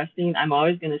requesting, I'm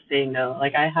always going to say no.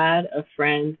 Like, I had a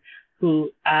friend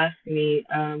who asked me,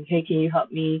 hey, can you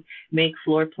help me make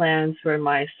floor plans for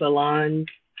my salon?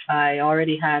 I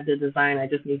already had the design. I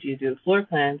just need you to do floor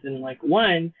plans. And like,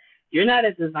 one, you're not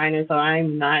a designer, so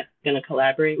I'm not going to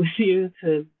collaborate with you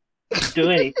to do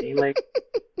anything. like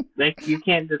you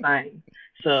can't design.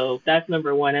 So that's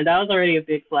number one. And that was already a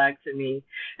big flag to me.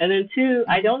 And then two,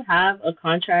 I Mm-hmm. don't have a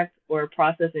contract or a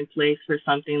process in place for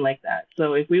something like that.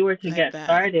 So if we were to Like get that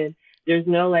started, there's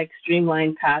no like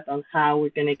streamlined path on how we're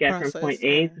going to get from point process.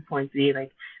 A Yeah. to point Z.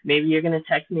 Like maybe you're going to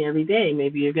text me every day.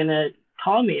 Maybe you're going to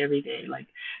call me every day. Like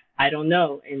I don't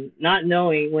know. And not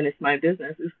knowing when it's my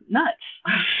business is nuts.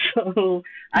 So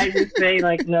I just say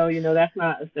like, no, that's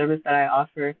not a service that I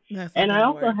offer. That's not And I gonna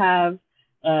also work. have,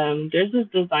 there's this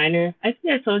designer. I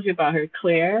think I told you about her,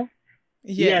 Claire.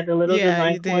 Yeah, Yeah. the little Yeah,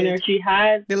 design you corner. did. She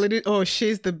had, The little, oh,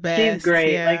 she's the she's best.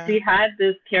 great. Like Yeah. she had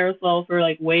this carousel for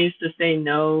like ways to say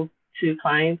no to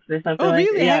clients or something Oh, like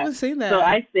that. really? I Yeah. haven't seen So that.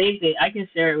 I saved it. I can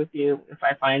share it with you if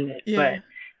I find it. But Yeah.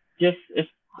 just if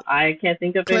I can't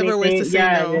think of Clever ways to anything, say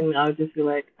yeah, no. then I'll just be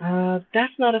like,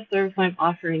 that's not a service I'm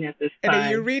offering at this And then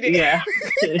you time. read it. Yeah.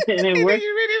 And And it then works.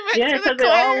 you read it back Yeah, to the because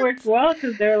it all works clients. well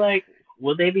because they're like,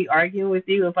 will they be arguing with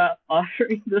you about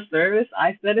offering the service?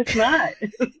 I said it's not.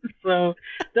 So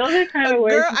those are kind of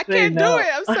ways Girl, to I say can't do no. it.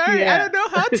 I'm sorry. I Yeah. don't know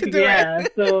how to do Yeah.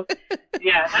 So it.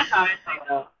 yeah, that's how I say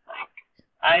no. Like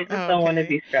I just don't want to Okay.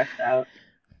 be stressed out.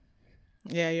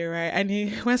 Yeah, you're right. I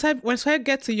need once I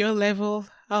get to your level,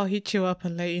 I'll hit you up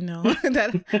and let you know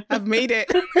that I've made it.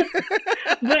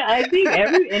 But I think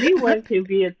anyone can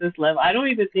be at this level. I don't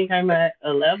even think I'm at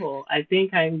a level. I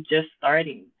think I'm just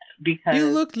starting You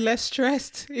because look less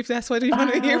stressed, if that's what you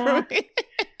want to hear uh from me.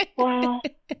 well,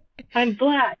 I'm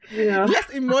black. Less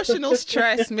emotional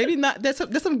stress. Maybe not. There's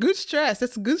some good stress.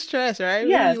 That's good stress, right?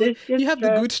 Yeah, Maybe there's good you have the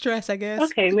stress. good stress, I guess.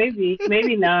 Okay,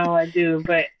 maybe now I do,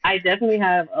 but I definitely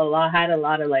had a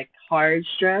lot of like hard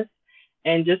stress.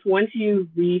 And just once you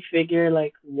refigure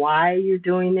like why you're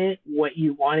doing it, what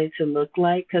you want it to look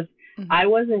like, because Hmm. I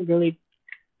wasn't really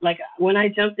like when I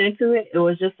jumped into it, it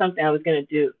was just something I was gonna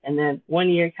do. And then 1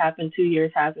 year happened, 2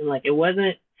 years happened, like it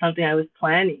wasn't something I was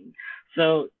planning.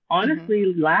 So Hmm.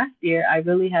 honestly, last year I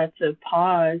really had to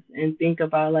pause and think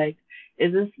about like,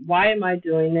 is this why am I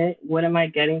doing it? What am I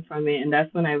getting from it? And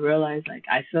that's when I realized like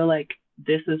I feel like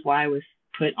this is why I was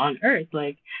put on earth.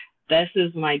 Like this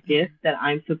is my gift that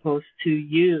I'm supposed to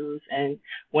use. And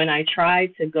when I try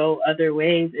to go other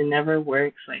ways, it never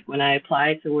works. Like when I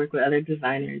apply to work with other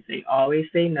designers, they always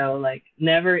say no. Like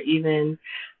never even.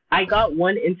 I got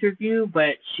one interview,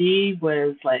 but she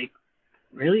was like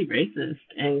really racist,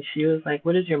 and she was like,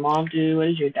 "What does your mom do? What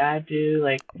does your dad do?"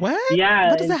 Like, What? yeah,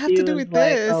 What does and that have she to do was with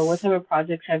like, "Oh, what this? type of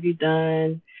projects have you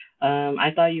done?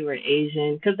 I thought you were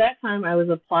Asian." Because that time I was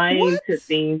applying to What?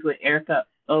 things with Erica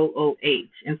OOH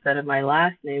instead of my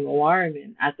last name,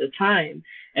 Warman, at the time.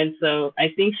 And so I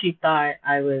think she thought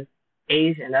I was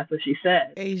Asian. That's what she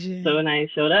said. So Asian. when I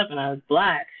showed up and I was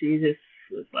black, she just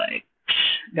was like,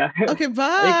 got her. Okay, Like,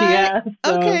 bye. yeah.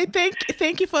 So, Okay,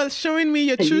 thank you for showing me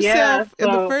your true yeah. self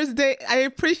in the So, first day. I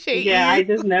appreciate yeah, I you.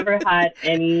 just never had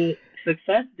any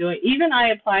success doing. Even I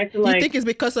applied to You like think it's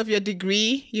because of your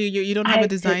degree? You don't have a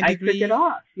design I took it degree?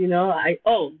 off.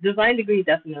 Design degree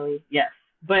definitely yes,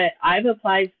 but I've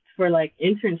applied for like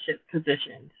internship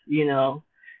positions.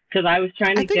 Because I was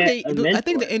trying I to think get a I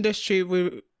think mentor. the industry will.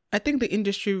 I think the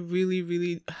industry really,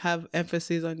 really have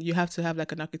emphasis on you have to have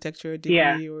like an architecture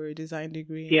Yeah, degree or a design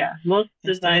degree yeah. Most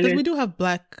and stuff. Because designers, we do have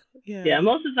black, yeah, yeah,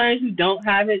 most designers who don't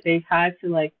have it, they've had to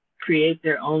like create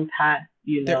their own path.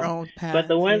 their own But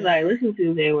the path. ones I Yeah. listened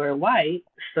to, they were white.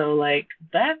 So like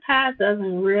that path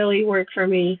doesn't really work for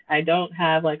me. I don't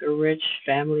have like a rich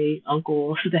family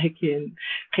uncle that can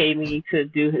pay me to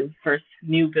do his first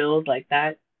new build like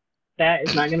that. That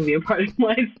is not going to be a part of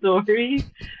my story.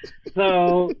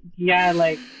 So yeah,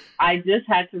 like I just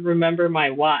had to remember my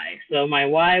why. So my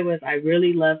why was I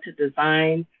really love to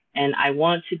design and I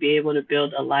want to be able to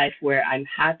build a life where I'm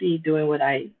happy doing what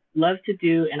I love to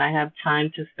do and I have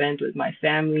time to spend with my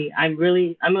family. I'm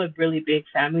a really big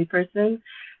family person.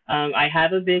 I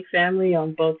have a big family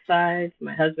on both sides.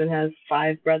 My husband has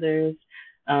 5 brothers.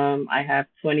 I have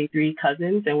 23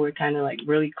 cousins and we're kind of like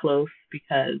really close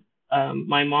because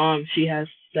my mom, she has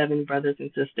 7 brothers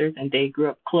and sisters, and they grew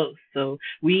up close. So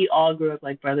we all grew up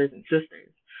like brothers and sisters.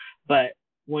 But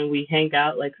when we hang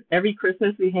out, like every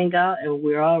Christmas we hang out, and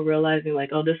we're all realizing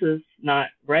like, oh, this is not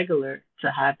regular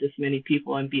to have this many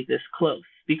people and be this close.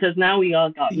 Because now we all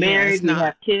got Yeah, married, it's we have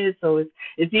not. kids, so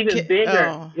it's even bigger.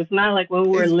 Oh, It's not like when we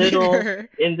were it's little bigger.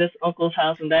 in this uncle's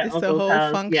house and that It's the uncle's whole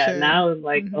house. Yeah, now function. it's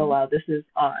like, oh Hmm. wow, this is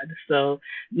odd. So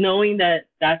knowing that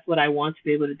that's what I want to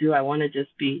be able to do, I want to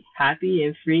just be happy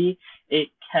and free. It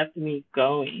kept me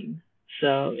going.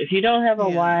 So if you don't have a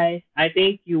Yeah. why, I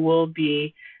think you will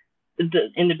be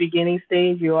in the beginning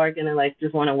stage. You are gonna like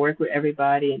just want to work with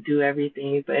everybody and do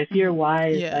everything. But if your Hmm. why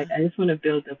is like, Yeah. I just want to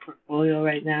build a portfolio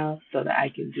right now so that I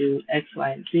can do X, Y,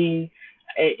 and Z.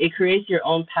 it creates your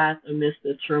own path amidst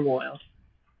the turmoil.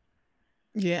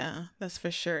 Yeah, that's for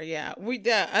sure. Yeah,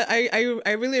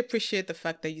 I really appreciate the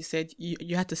fact that you said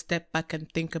you had to step back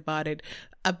and think about it.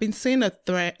 I've been seeing a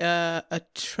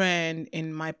trend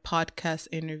in my podcast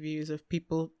interviews of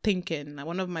people thinking. Like,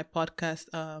 one of my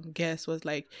podcast guests was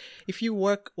like, "If you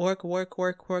work,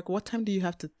 what time do you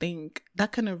have to think?"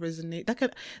 That kind of resonate.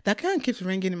 That kind of keeps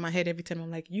ringing in my head every time.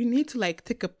 I'm like, you need to like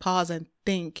take a pause and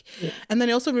think. Yeah. And then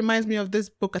it also reminds me of this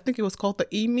book. I think it was called The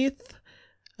E-Myth.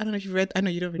 I don't know if you read. I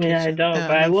know you don't read Yeah, I fiction, don't, but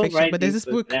I will fiction, write but there's these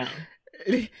this books book.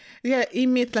 down. Yeah,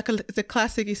 E-Myth, it's a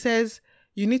classic. It says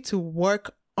you need to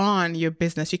work on your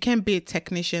business. You can't be a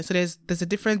technician. So there's a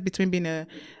difference between being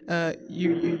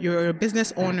you're a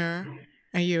business owner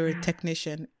and you're a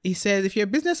technician. He says if you're a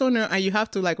business owner and you have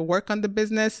to like work on the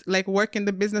business, like work in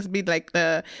the business, be like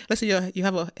let's say you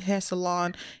have a hair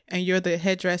salon and you're the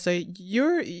hairdresser,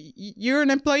 you're an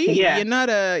employee. Yeah. You're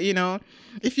not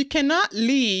if you cannot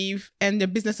leave and the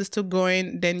business is still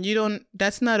going, then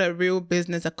that's not a real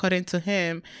business according to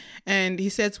him. And he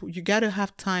says you got to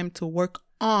have time to work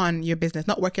on your business,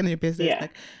 not working on your business. Yeah.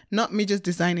 Like not me just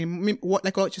designing what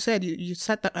you said, you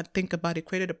sat down and think about it,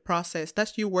 created a process.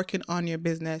 That's you working on your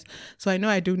business. So I know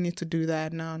I do need to do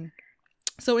that now.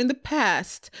 So in the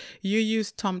past you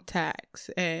used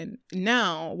thumbtacks, and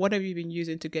now what have you been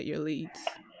using to get your leads?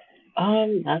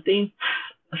 Nothing.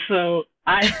 So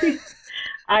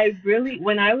I really,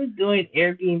 when I was doing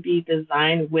Airbnb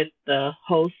design with the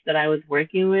host that I was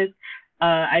working with,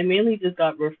 I mainly just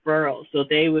got referrals. So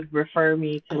they would refer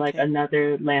me to like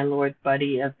another landlord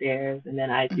buddy of theirs, and then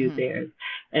I do theirs.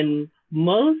 And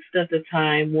most of the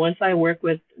time, once I work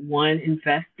with one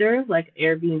investor, like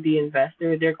Airbnb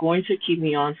investor, they're going to keep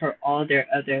me on for all their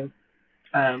other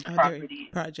properties.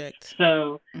 Projects.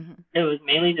 So it was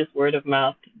mainly just word of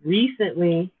mouth.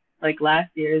 Recently, like last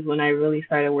year is when I really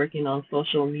started working on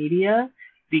social media,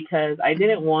 because I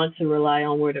didn't want to rely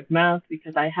on word of mouth,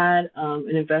 because I had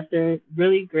an investor,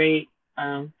 really great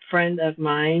friend of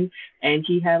mine, and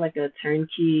he had like a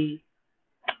turnkey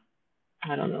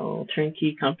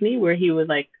company where he would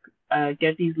like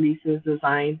get these leases,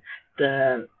 design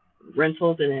the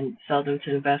rentals, and then sell them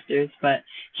to investors. But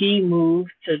he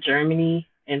moved to Germany,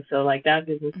 and so like that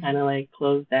business kind of like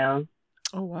closed down.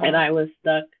 Oh wow. And I was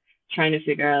stuck trying to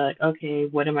figure out like, okay,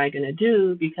 what am I going to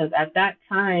do? Because at that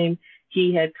time,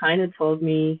 he had kind of told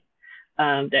me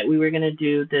that we were going to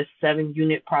do this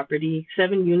 7-unit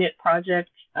project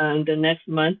the next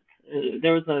month.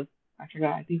 There was I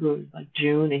forgot, I think it was like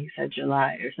June, and he said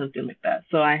July or something like that.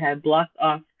 So I had blocked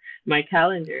off my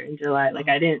calendar in July. Like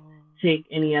I didn't take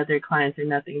any other clients or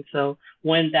nothing. So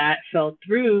when that fell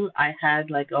through, I had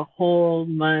like a whole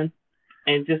month,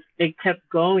 and just it kept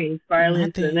going, spiraling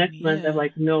into the next month of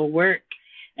like no work.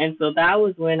 And so that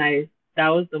was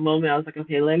the moment I was like,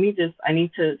 okay, I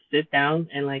need to sit down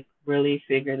and like really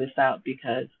figure this out,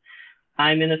 because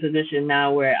I'm in a position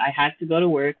now where I have to go to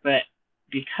work, but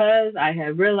because I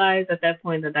had realized at that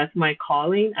point that that's my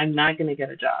calling, I'm not going to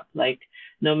get a job. Like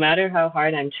no matter how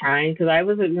hard I'm trying, because I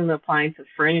was even applying to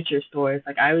furniture stores.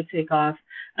 Like I would take off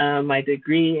my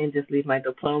degree and just leave my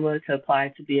diploma to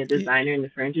apply to be a designer in the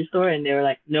furniture store. And they were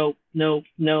like, nope.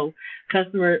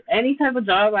 Customer, any type of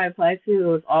job I applied to,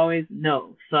 it was always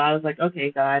no. So I was like,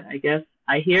 okay, God, I guess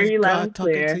I hear you loud and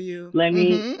clear. I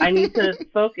need to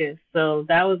focus. So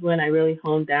that was when I really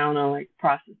honed down on like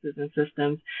processes and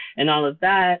systems and all of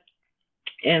that.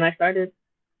 And I started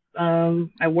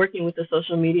working with a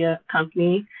social media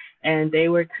company, and they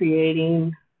were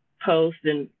creating posts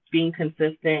and being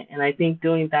consistent. And I think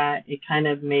doing that, it kind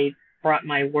of brought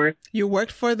my work. You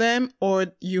worked for them or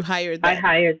you hired them? I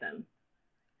hired them.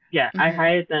 Yeah, I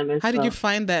hired them. And how did you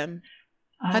find them?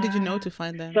 How did you know to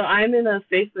find them? So I'm in a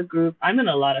Facebook group. I'm in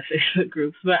a lot of Facebook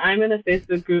groups, but I'm in a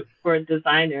Facebook group for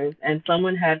designers, and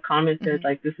someone had commented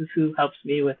like, this is who helps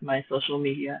me with my social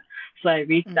media. So I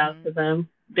reached out to them.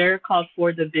 They're called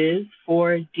For the Biz,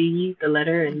 4D, the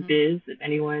letter, and Biz, if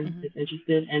anyone is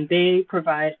interested. And they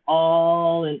provide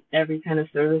all and every kind of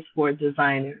service for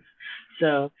designers.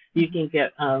 So you can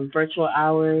get virtual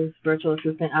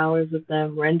assistant hours with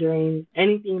them, rendering,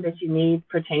 anything that you need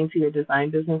pertaining to your design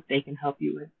business, they can help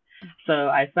you with. So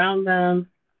I found them.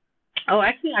 Oh,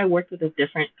 actually, I worked with a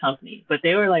different company, but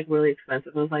they were like really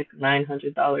expensive. It was like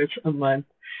 $900 a month.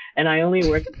 And I only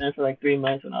worked with them for like 3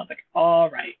 months, and I was like, all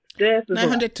right, this is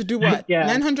 $900 to do what? Yeah.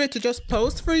 $900 to just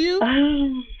post for you?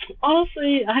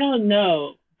 Honestly, I don't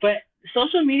know. But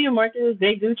social media marketers,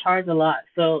 they do charge a lot.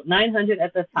 So $900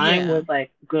 at the time was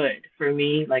like good for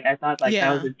me. Like I thought like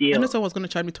that was a deal. I know someone was going to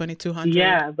charge me $2,200.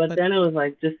 Yeah, but then it was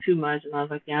like just too much, and I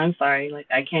was like, yeah, I'm sorry, like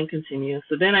I can't continue.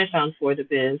 So then I found For the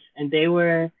Biz, and they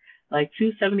were like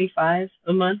 $275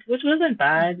 a month, which wasn't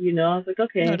bad, you know. I was like, No,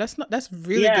 okay, that's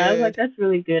really yeah, I was like, good. that's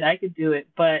really good. I could do it.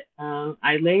 But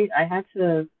I had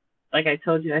to, like I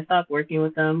told you, I stopped working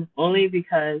with them only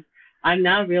because I'm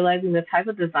now realizing the type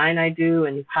of design I do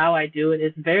and how I do it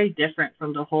is very different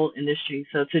from the whole industry.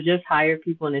 So to just hire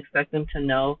people and expect them to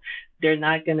know, they're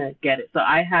not gonna get it. So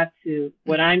I have to.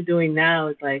 What I'm doing now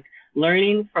is like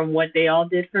learning from what they all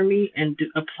did for me and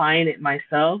applying it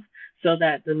myself so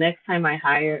that the next time I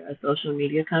hire a social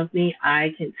media company,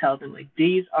 I can tell them like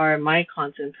these are my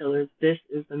content pillars. This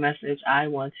is the message I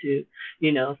want to,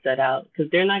 set out because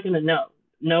they're not gonna know.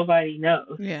 Nobody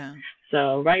knows. Yeah.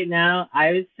 So right now,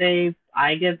 I would say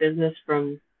I get business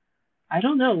from I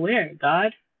don't know where,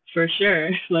 God, for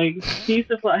sure. Like he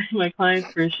supplies my clients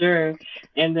for sure.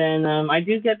 And then I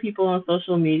do get people on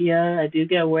social media. I do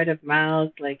get word of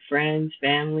mouth, like friends,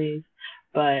 families.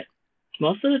 But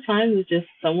most of the time, it's just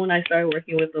someone I started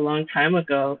working with a long time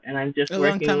ago, and I'm just A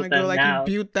long working time with ago, them like you now.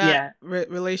 built that Yeah, yeah.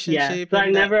 relationship So I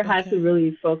and that. never had to Okay.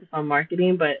 really focus on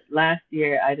marketing, but last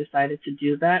year I decided to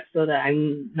do that so that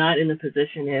I'm not in a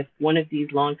position if one of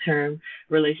these long-term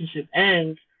relationship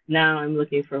ends, now I'm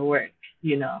looking for work.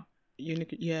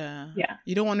 Yeah. Yeah.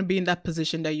 You don't want to be in that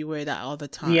position that you were that all the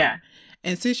Yeah. time.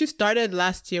 And since you started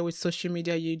last year with social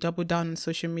media, you doubled down on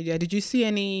social media. Did you see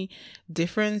any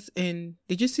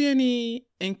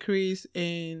increase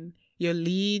in your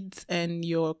leads and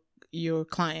your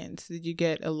clients? Did you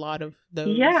get a lot of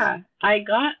those? Yeah. I've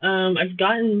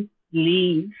gotten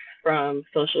leads from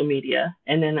social media,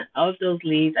 and then of those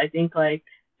leads, I think like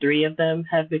three of them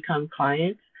have become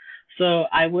clients. So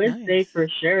I would say Nice. for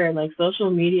sure, like social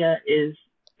media is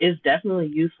definitely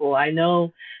useful. I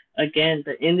know, again,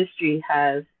 the industry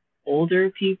has older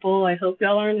people. I hope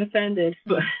y'all aren't offended,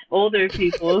 but older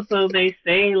people. So they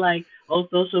say like, oh,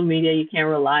 social media, you can't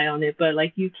rely on it, but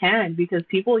like you can because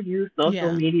people use social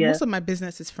Yeah. media. Most of my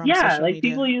business is from Yeah, social like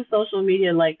people media. use social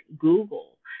media like Google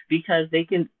because they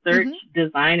can search Mm-hmm.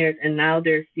 designers and now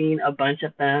they're seeing a bunch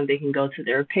of them. They can go to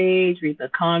their page, read the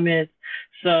comments.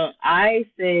 So I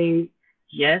say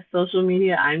yes, social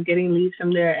media. I'm getting leads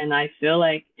from there, and I feel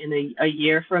like in a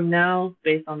year from now,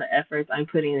 based on the efforts I'm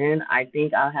putting in, I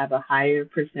think I'll have a higher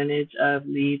percentage of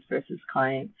leads versus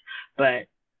clients. But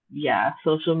yeah,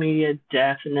 social media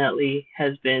definitely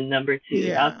has been number two.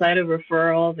 Yeah. Outside of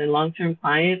referrals and long-term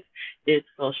clients, it's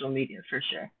social media for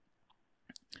sure.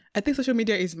 I think social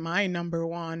media is my number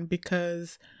one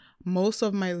because most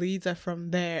of my leads are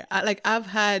from there. I've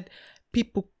had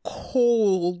people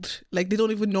cold, like they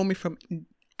don't even know me from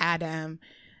Adam,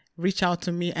 reach out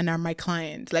to me and are my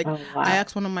clients. Like Oh I wow.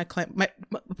 asked one of my clients,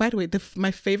 by the way,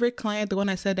 my favorite client, the one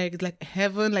I said that is like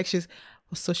heaven, like she's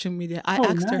social media. I Oh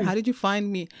asked her, nice. how did you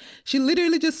find me? She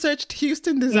literally just searched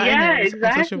Houston Yeah, designers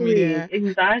on social exactly. media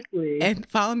Exactly. and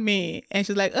found me. And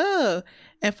she's like, oh,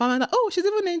 and found out, oh, she's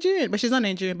even Nigerian, but she's not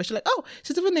Nigerian. But she's like, oh,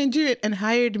 she's even Nigerian and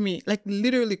hired me, like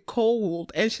literally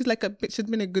cold. And she's like, she's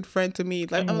been a good friend to me.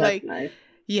 Like, Oh, I'm that's like, nice.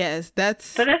 yes,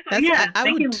 So that's I, yeah, I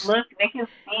they would, can look, they can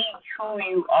see who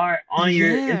you are on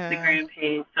your yeah. Instagram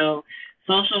page. So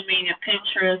social media,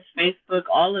 Pinterest, Facebook,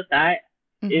 all of that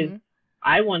is Mm-hmm.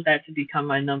 I want that to become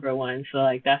my number one. So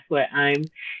like that's what I'm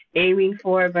aiming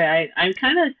for. But I'm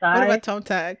kind of What shy. about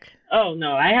Thumbtack? Oh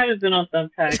no, I haven't been on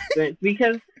Thumbtack, but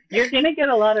because you're gonna get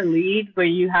a lot of leads, but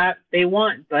they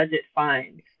want budget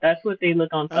finds. That's what they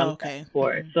look on Oh, Thumbtack okay.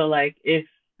 for. Mm-hmm. So like if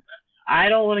I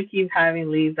don't want to keep having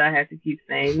leads. I have to keep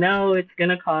saying, no, it's going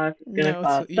to cost. It's going to No,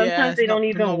 cost. yeah, Sometimes they it's don't not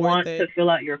even worth want to it. fill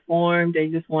out your form. They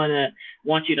just want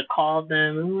you to call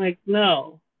them. I'm like,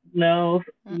 no, no,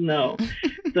 no. Mm-mm.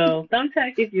 So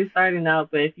Thumbtack if you're starting out,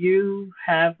 but if you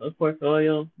have a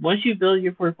portfolio, once you build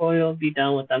your portfolio, be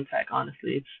done with Thumbtack,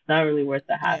 honestly. It's not really worth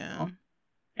the Yeah. hassle.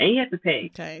 And you have to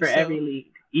pay Okay. for every So,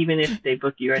 lead, even if they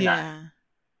book you or not. yeah.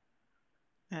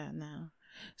 Yeah, no.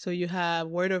 So you have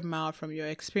word of mouth from your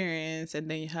experience, and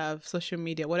then you have social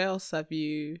media. What else have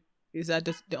you? Is that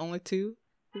just the only two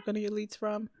you're gonna get leads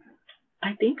from?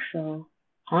 I think so.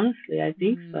 Honestly, I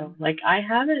think so. Mm. Like I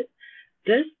haven't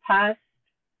this past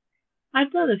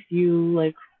I've done a few,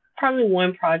 like probably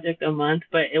one project a month,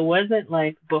 but it wasn't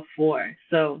like before.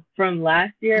 So from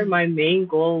last year, Mm. my main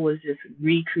goal was just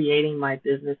recreating my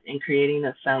business and creating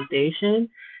a foundation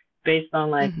based on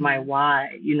like my Mm-hmm.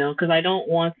 why, because I don't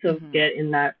want to Mm-hmm. get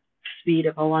in that speed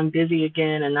of, oh, I'm busy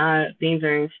again and now things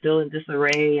are still in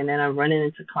disarray and then I'm running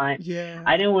into clients. I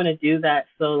Yeah. didn't want to do that.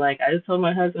 So like I just told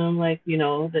my husband, I'm like,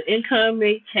 the income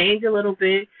may change a little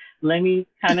bit. Let me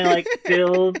kind of like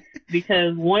build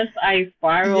because once I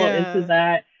spiral into Yeah.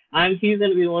 that, he's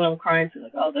gonna be the one I'm crying to,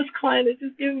 like, oh, this client is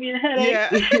just giving me a headache, Yeah.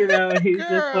 and he's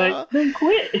just like, Girl. then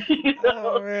quit,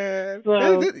 Oh man.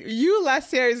 So You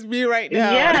last year is me right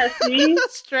now. yeah, see,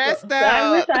 Stressed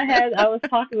I wish out. I was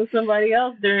talking to somebody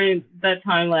else during that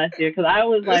time last year, because I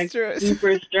was like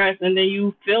super stressed, and then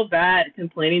you feel bad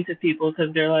complaining to people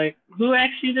because they're like, who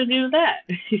asked you to do that?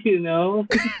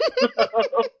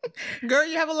 Girl,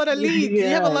 you have a lot of leads. Yeah. You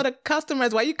have a lot of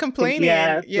customers. Why are you complaining?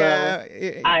 Yeah.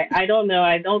 I don't know.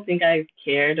 I don't think I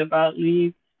cared about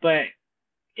leads, but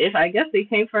I guess they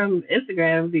came from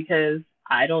Instagram because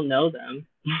I don't know them.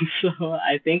 So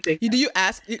I think they. Do you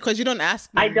ask? Because you don't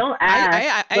ask them. I don't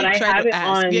ask, but I have it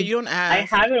on. Yeah, you don't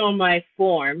ask. I have it on my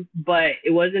form, but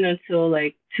it wasn't until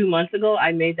like 2 months ago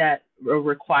I made that a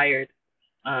required.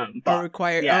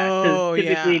 Required. Yeah, oh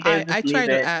yeah. I try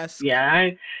to ask.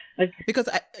 Yeah, because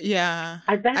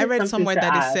I read somewhere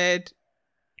that it said.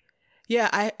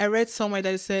 Yeah, I read somewhere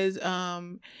that it says,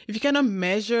 if you cannot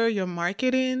measure your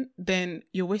marketing, then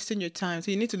you're wasting your time. So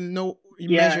you need to know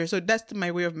measure. So that's my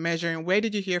way of measuring. Where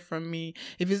did you hear from me?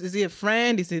 Is it a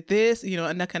friend? Is it this?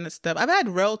 And that kind of stuff. I've had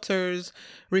realtors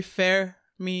refer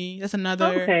me. That's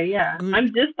another. Okay, yeah. Good,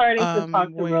 I'm just starting to talk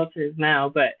to realtors now,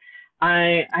 but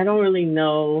I don't really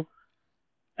know.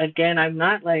 Again, I'm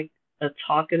not like a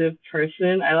talkative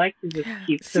person. I like to just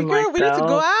keep to myself. We need to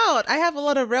go out. I have a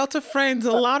lot of realtor friends,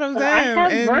 a lot of them. I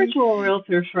have virtual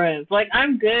realtor friends. Like,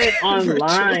 I'm good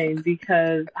online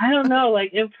because I don't know,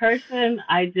 like in person,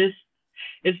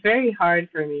 it's very hard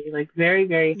for me, like very,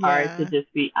 very hard to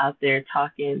just be out there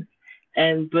talking.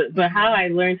 But how I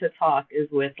learn to talk is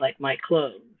with like my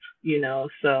clothes,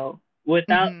 so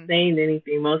without saying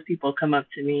anything, most people come up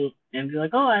to me and be like,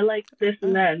 oh, I like this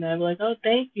and that. And I'm like, oh,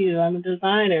 thank you. I'm a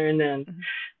designer. And then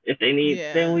if they need,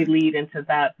 then we lead into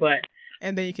that.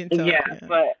 And then you can talk. Yeah.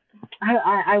 But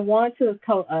I want to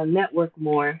network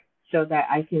more so that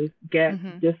I can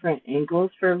get different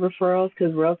angles for referrals,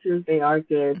 because realtors, they are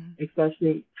good,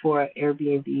 especially for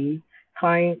Airbnb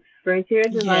clients. For interior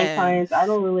design clients,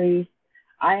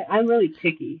 I'm really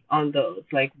picky on those,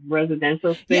 like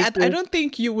residential spaces. Yeah, I don't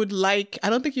think you will like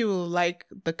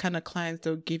the kind of clients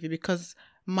they'll give you, because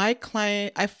my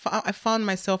client, I found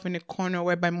myself in a corner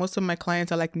whereby most of my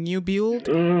clients are like new build.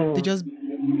 They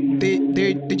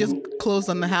just closed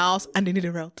on the house and they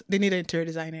need they need an interior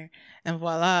designer, and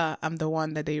voila, I'm the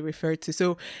one that they refer to.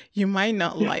 So you might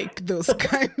not like those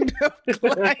kind of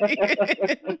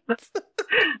clients.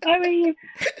 I mean,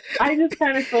 I just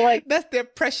kind of feel like that's their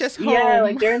precious home. Yeah,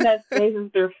 like they're in that stage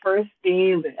of their first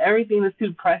thing. Everything is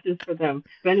too precious for them.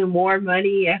 Spending more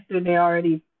money after they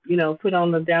already, put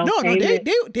on the down payment.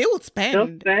 No, they will spend.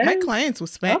 They'll spend. My clients will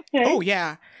spend. Okay. Oh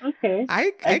yeah. Okay.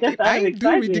 I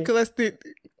do ridiculous things.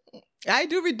 I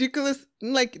do ridiculous,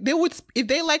 like they would, if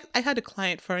they like, I had a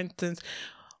client, for instance,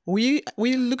 we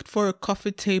looked for a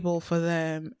coffee table for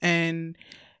them and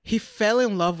he fell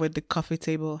in love with the coffee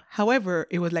table. However,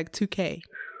 it was like $2,000.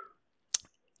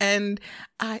 And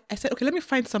I said, okay, let me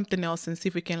find something else and see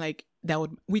if we can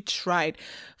we tried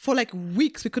for like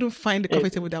weeks. We couldn't find the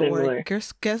coffee table that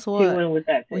worked. Guess what?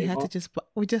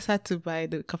 We just had to buy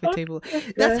the coffee table.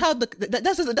 That's how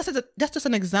that's just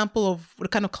an example of the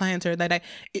kind of clients that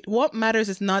what matters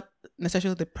is not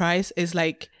necessarily the price, is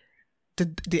like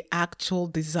the actual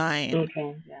design.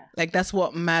 Okay, yeah. Like that's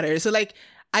what matters. So like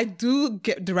I do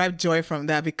derive joy from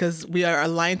that, because we are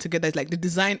aligned together. It's like the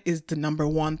design is the number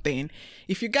one thing.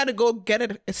 If you got to go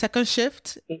get a second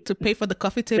shift to pay for the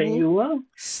coffee table, then you will.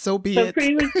 So be it. So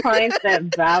pretty much clients that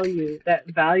value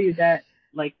that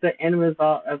like the end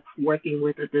result of working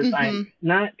with a design,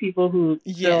 not people who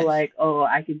feel like, oh,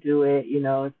 I could do it.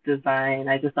 It's design.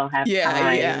 I just don't have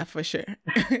time. Yeah, for sure.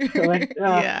 So like,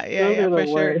 for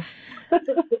sure.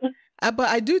 But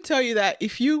I do tell you that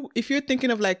if you're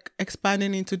thinking of like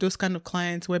expanding into those kind of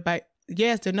clients whereby,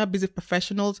 yes, they're not busy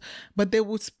professionals, but they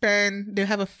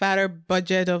have a fatter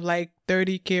budget of like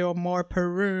 $30,000 or more per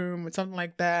room or something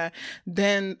like that,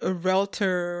 then a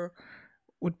realtor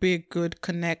would be a good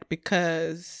connect,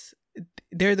 because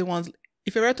they're the ones.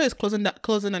 If a realtor is closing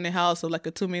on a house, or like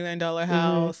a $2 million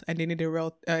house, and they need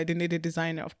a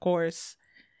designer, of course.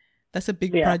 That's a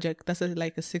big project. That's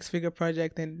like a 6-figure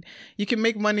project, and you can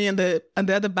make money on the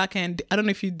other back end. I don't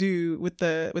know if you do with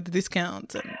the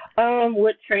discounts.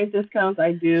 With trade discounts,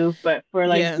 I do, but for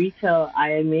retail,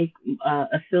 I make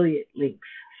affiliate links.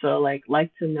 So like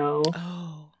to know.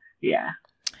 Oh. Yeah.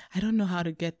 I don't know how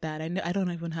to get that. I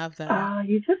don't even have that.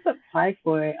 You just apply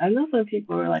for it. I know some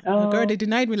people were like, "Oh, girl, they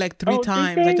denied me like 3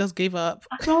 times. I just gave up.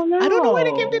 I don't know. I don't know why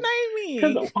they keep denying me.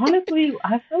 Because honestly,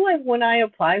 I feel like when I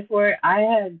applied for it,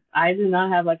 I did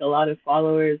not have like a lot of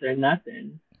followers or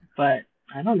nothing. But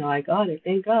I don't know. I got it.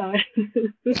 Thank God.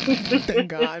 Thank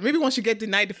God. Maybe once you get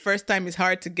denied the first time, it's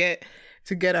hard to get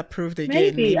approved again.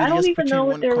 Maybe. Maybe I they don't just even put you know in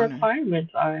what one their corner.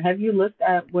 requirements are. Have you looked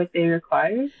at what they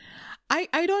require?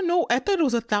 I don't know. I thought it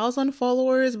was 1,000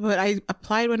 followers, but I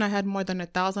applied when I had more than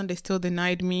 1,000. They still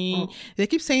denied me. Oh, They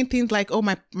keep saying things like, "Oh,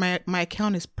 my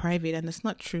account is private," and it's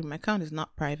not true. My account is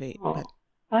not private, but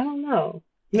oh. I don't know.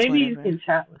 it's Maybe you whatever. can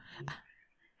chat with me.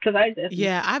 Because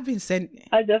Yeah, I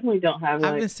definitely don't have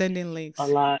I've like been sending a links.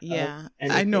 lot of Yeah, I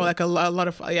know, anything. like a lot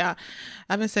of, yeah.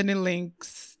 I've been sending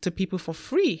links to people for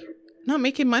free, not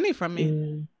making money from it.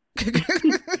 Mm.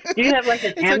 Do you have like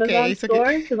an It's okay. Amazon It's okay.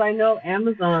 store? Because I know I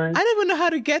Amazon. don't even know how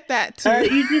to get that too.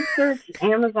 You just search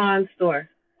Amazon store.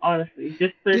 Honestly,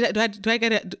 just search. Do I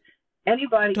get it?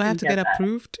 Anybody Do I can have to get get that.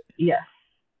 approved? Yes,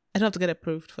 I don't have to get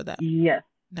approved for that. yes.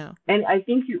 No. And I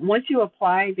think once you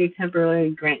apply, they temporarily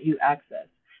grant you access.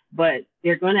 But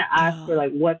they're going to ask for Oh.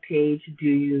 like what page do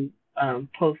you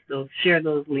share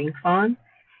those links on.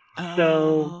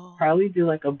 So Oh. probably do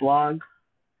like a blog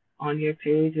on your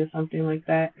page or something like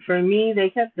that. For me, they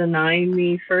kept denying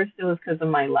me. First, it was because of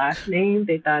my last name.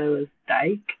 They thought it was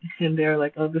Dyke, and they were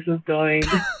like, "Oh, this is going,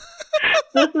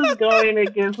 this is going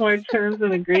against my terms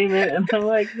and agreement." And I'm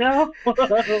like, "No."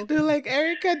 They're like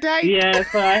Erica Dyke. Yeah,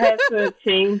 so I had to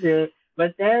change it.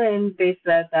 But then they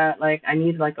said that like I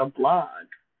need like a blog,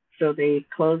 so they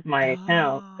closed my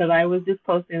account because I was Oh. just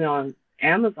posting on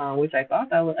Amazon, which I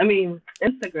thought that was, I mean,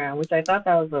 Instagram, which I thought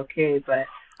that was okay, but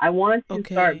I want to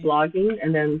start Okay. blogging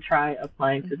and then try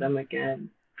applying to them again.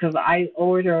 Because I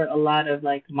order a lot of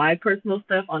like my personal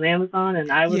stuff on Amazon,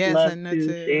 and I would Yes, love I to noticed.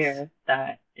 share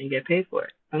that and get paid for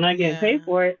it. I'm not getting paid Yeah.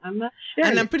 for it. I'm not And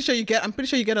sharing I'm it. pretty sure you get. I'm pretty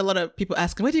sure you get a lot of people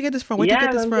asking, "Where do you get this from? Where do you get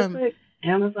Yeah, this I'm just from?" like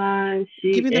Amazon,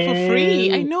 Give me that for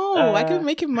free. I Shein. know. I could be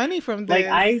making money from Like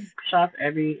this. I shop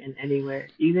every and anywhere.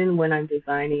 Even when I'm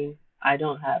designing, I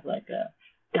don't have like a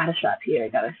gotta shop here,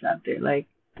 gotta shop there. Like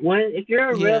if you're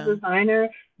a real Yeah. designer,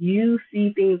 you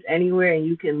see things anywhere and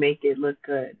you can make it look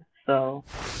good. So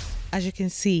As you can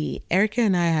see, Erica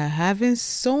and I are having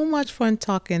so much fun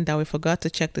talking that we forgot to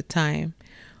check the time.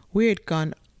 We had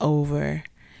gone over.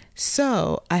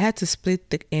 So I had to split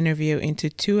the interview into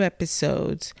 2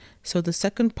 episodes. So the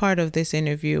second part of this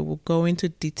interview will go into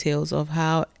details of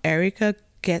how Erica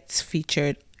gets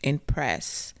featured in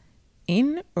press.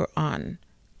 In or on?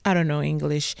 I don't know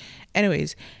English.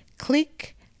 Anyways,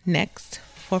 click next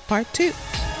for part 2.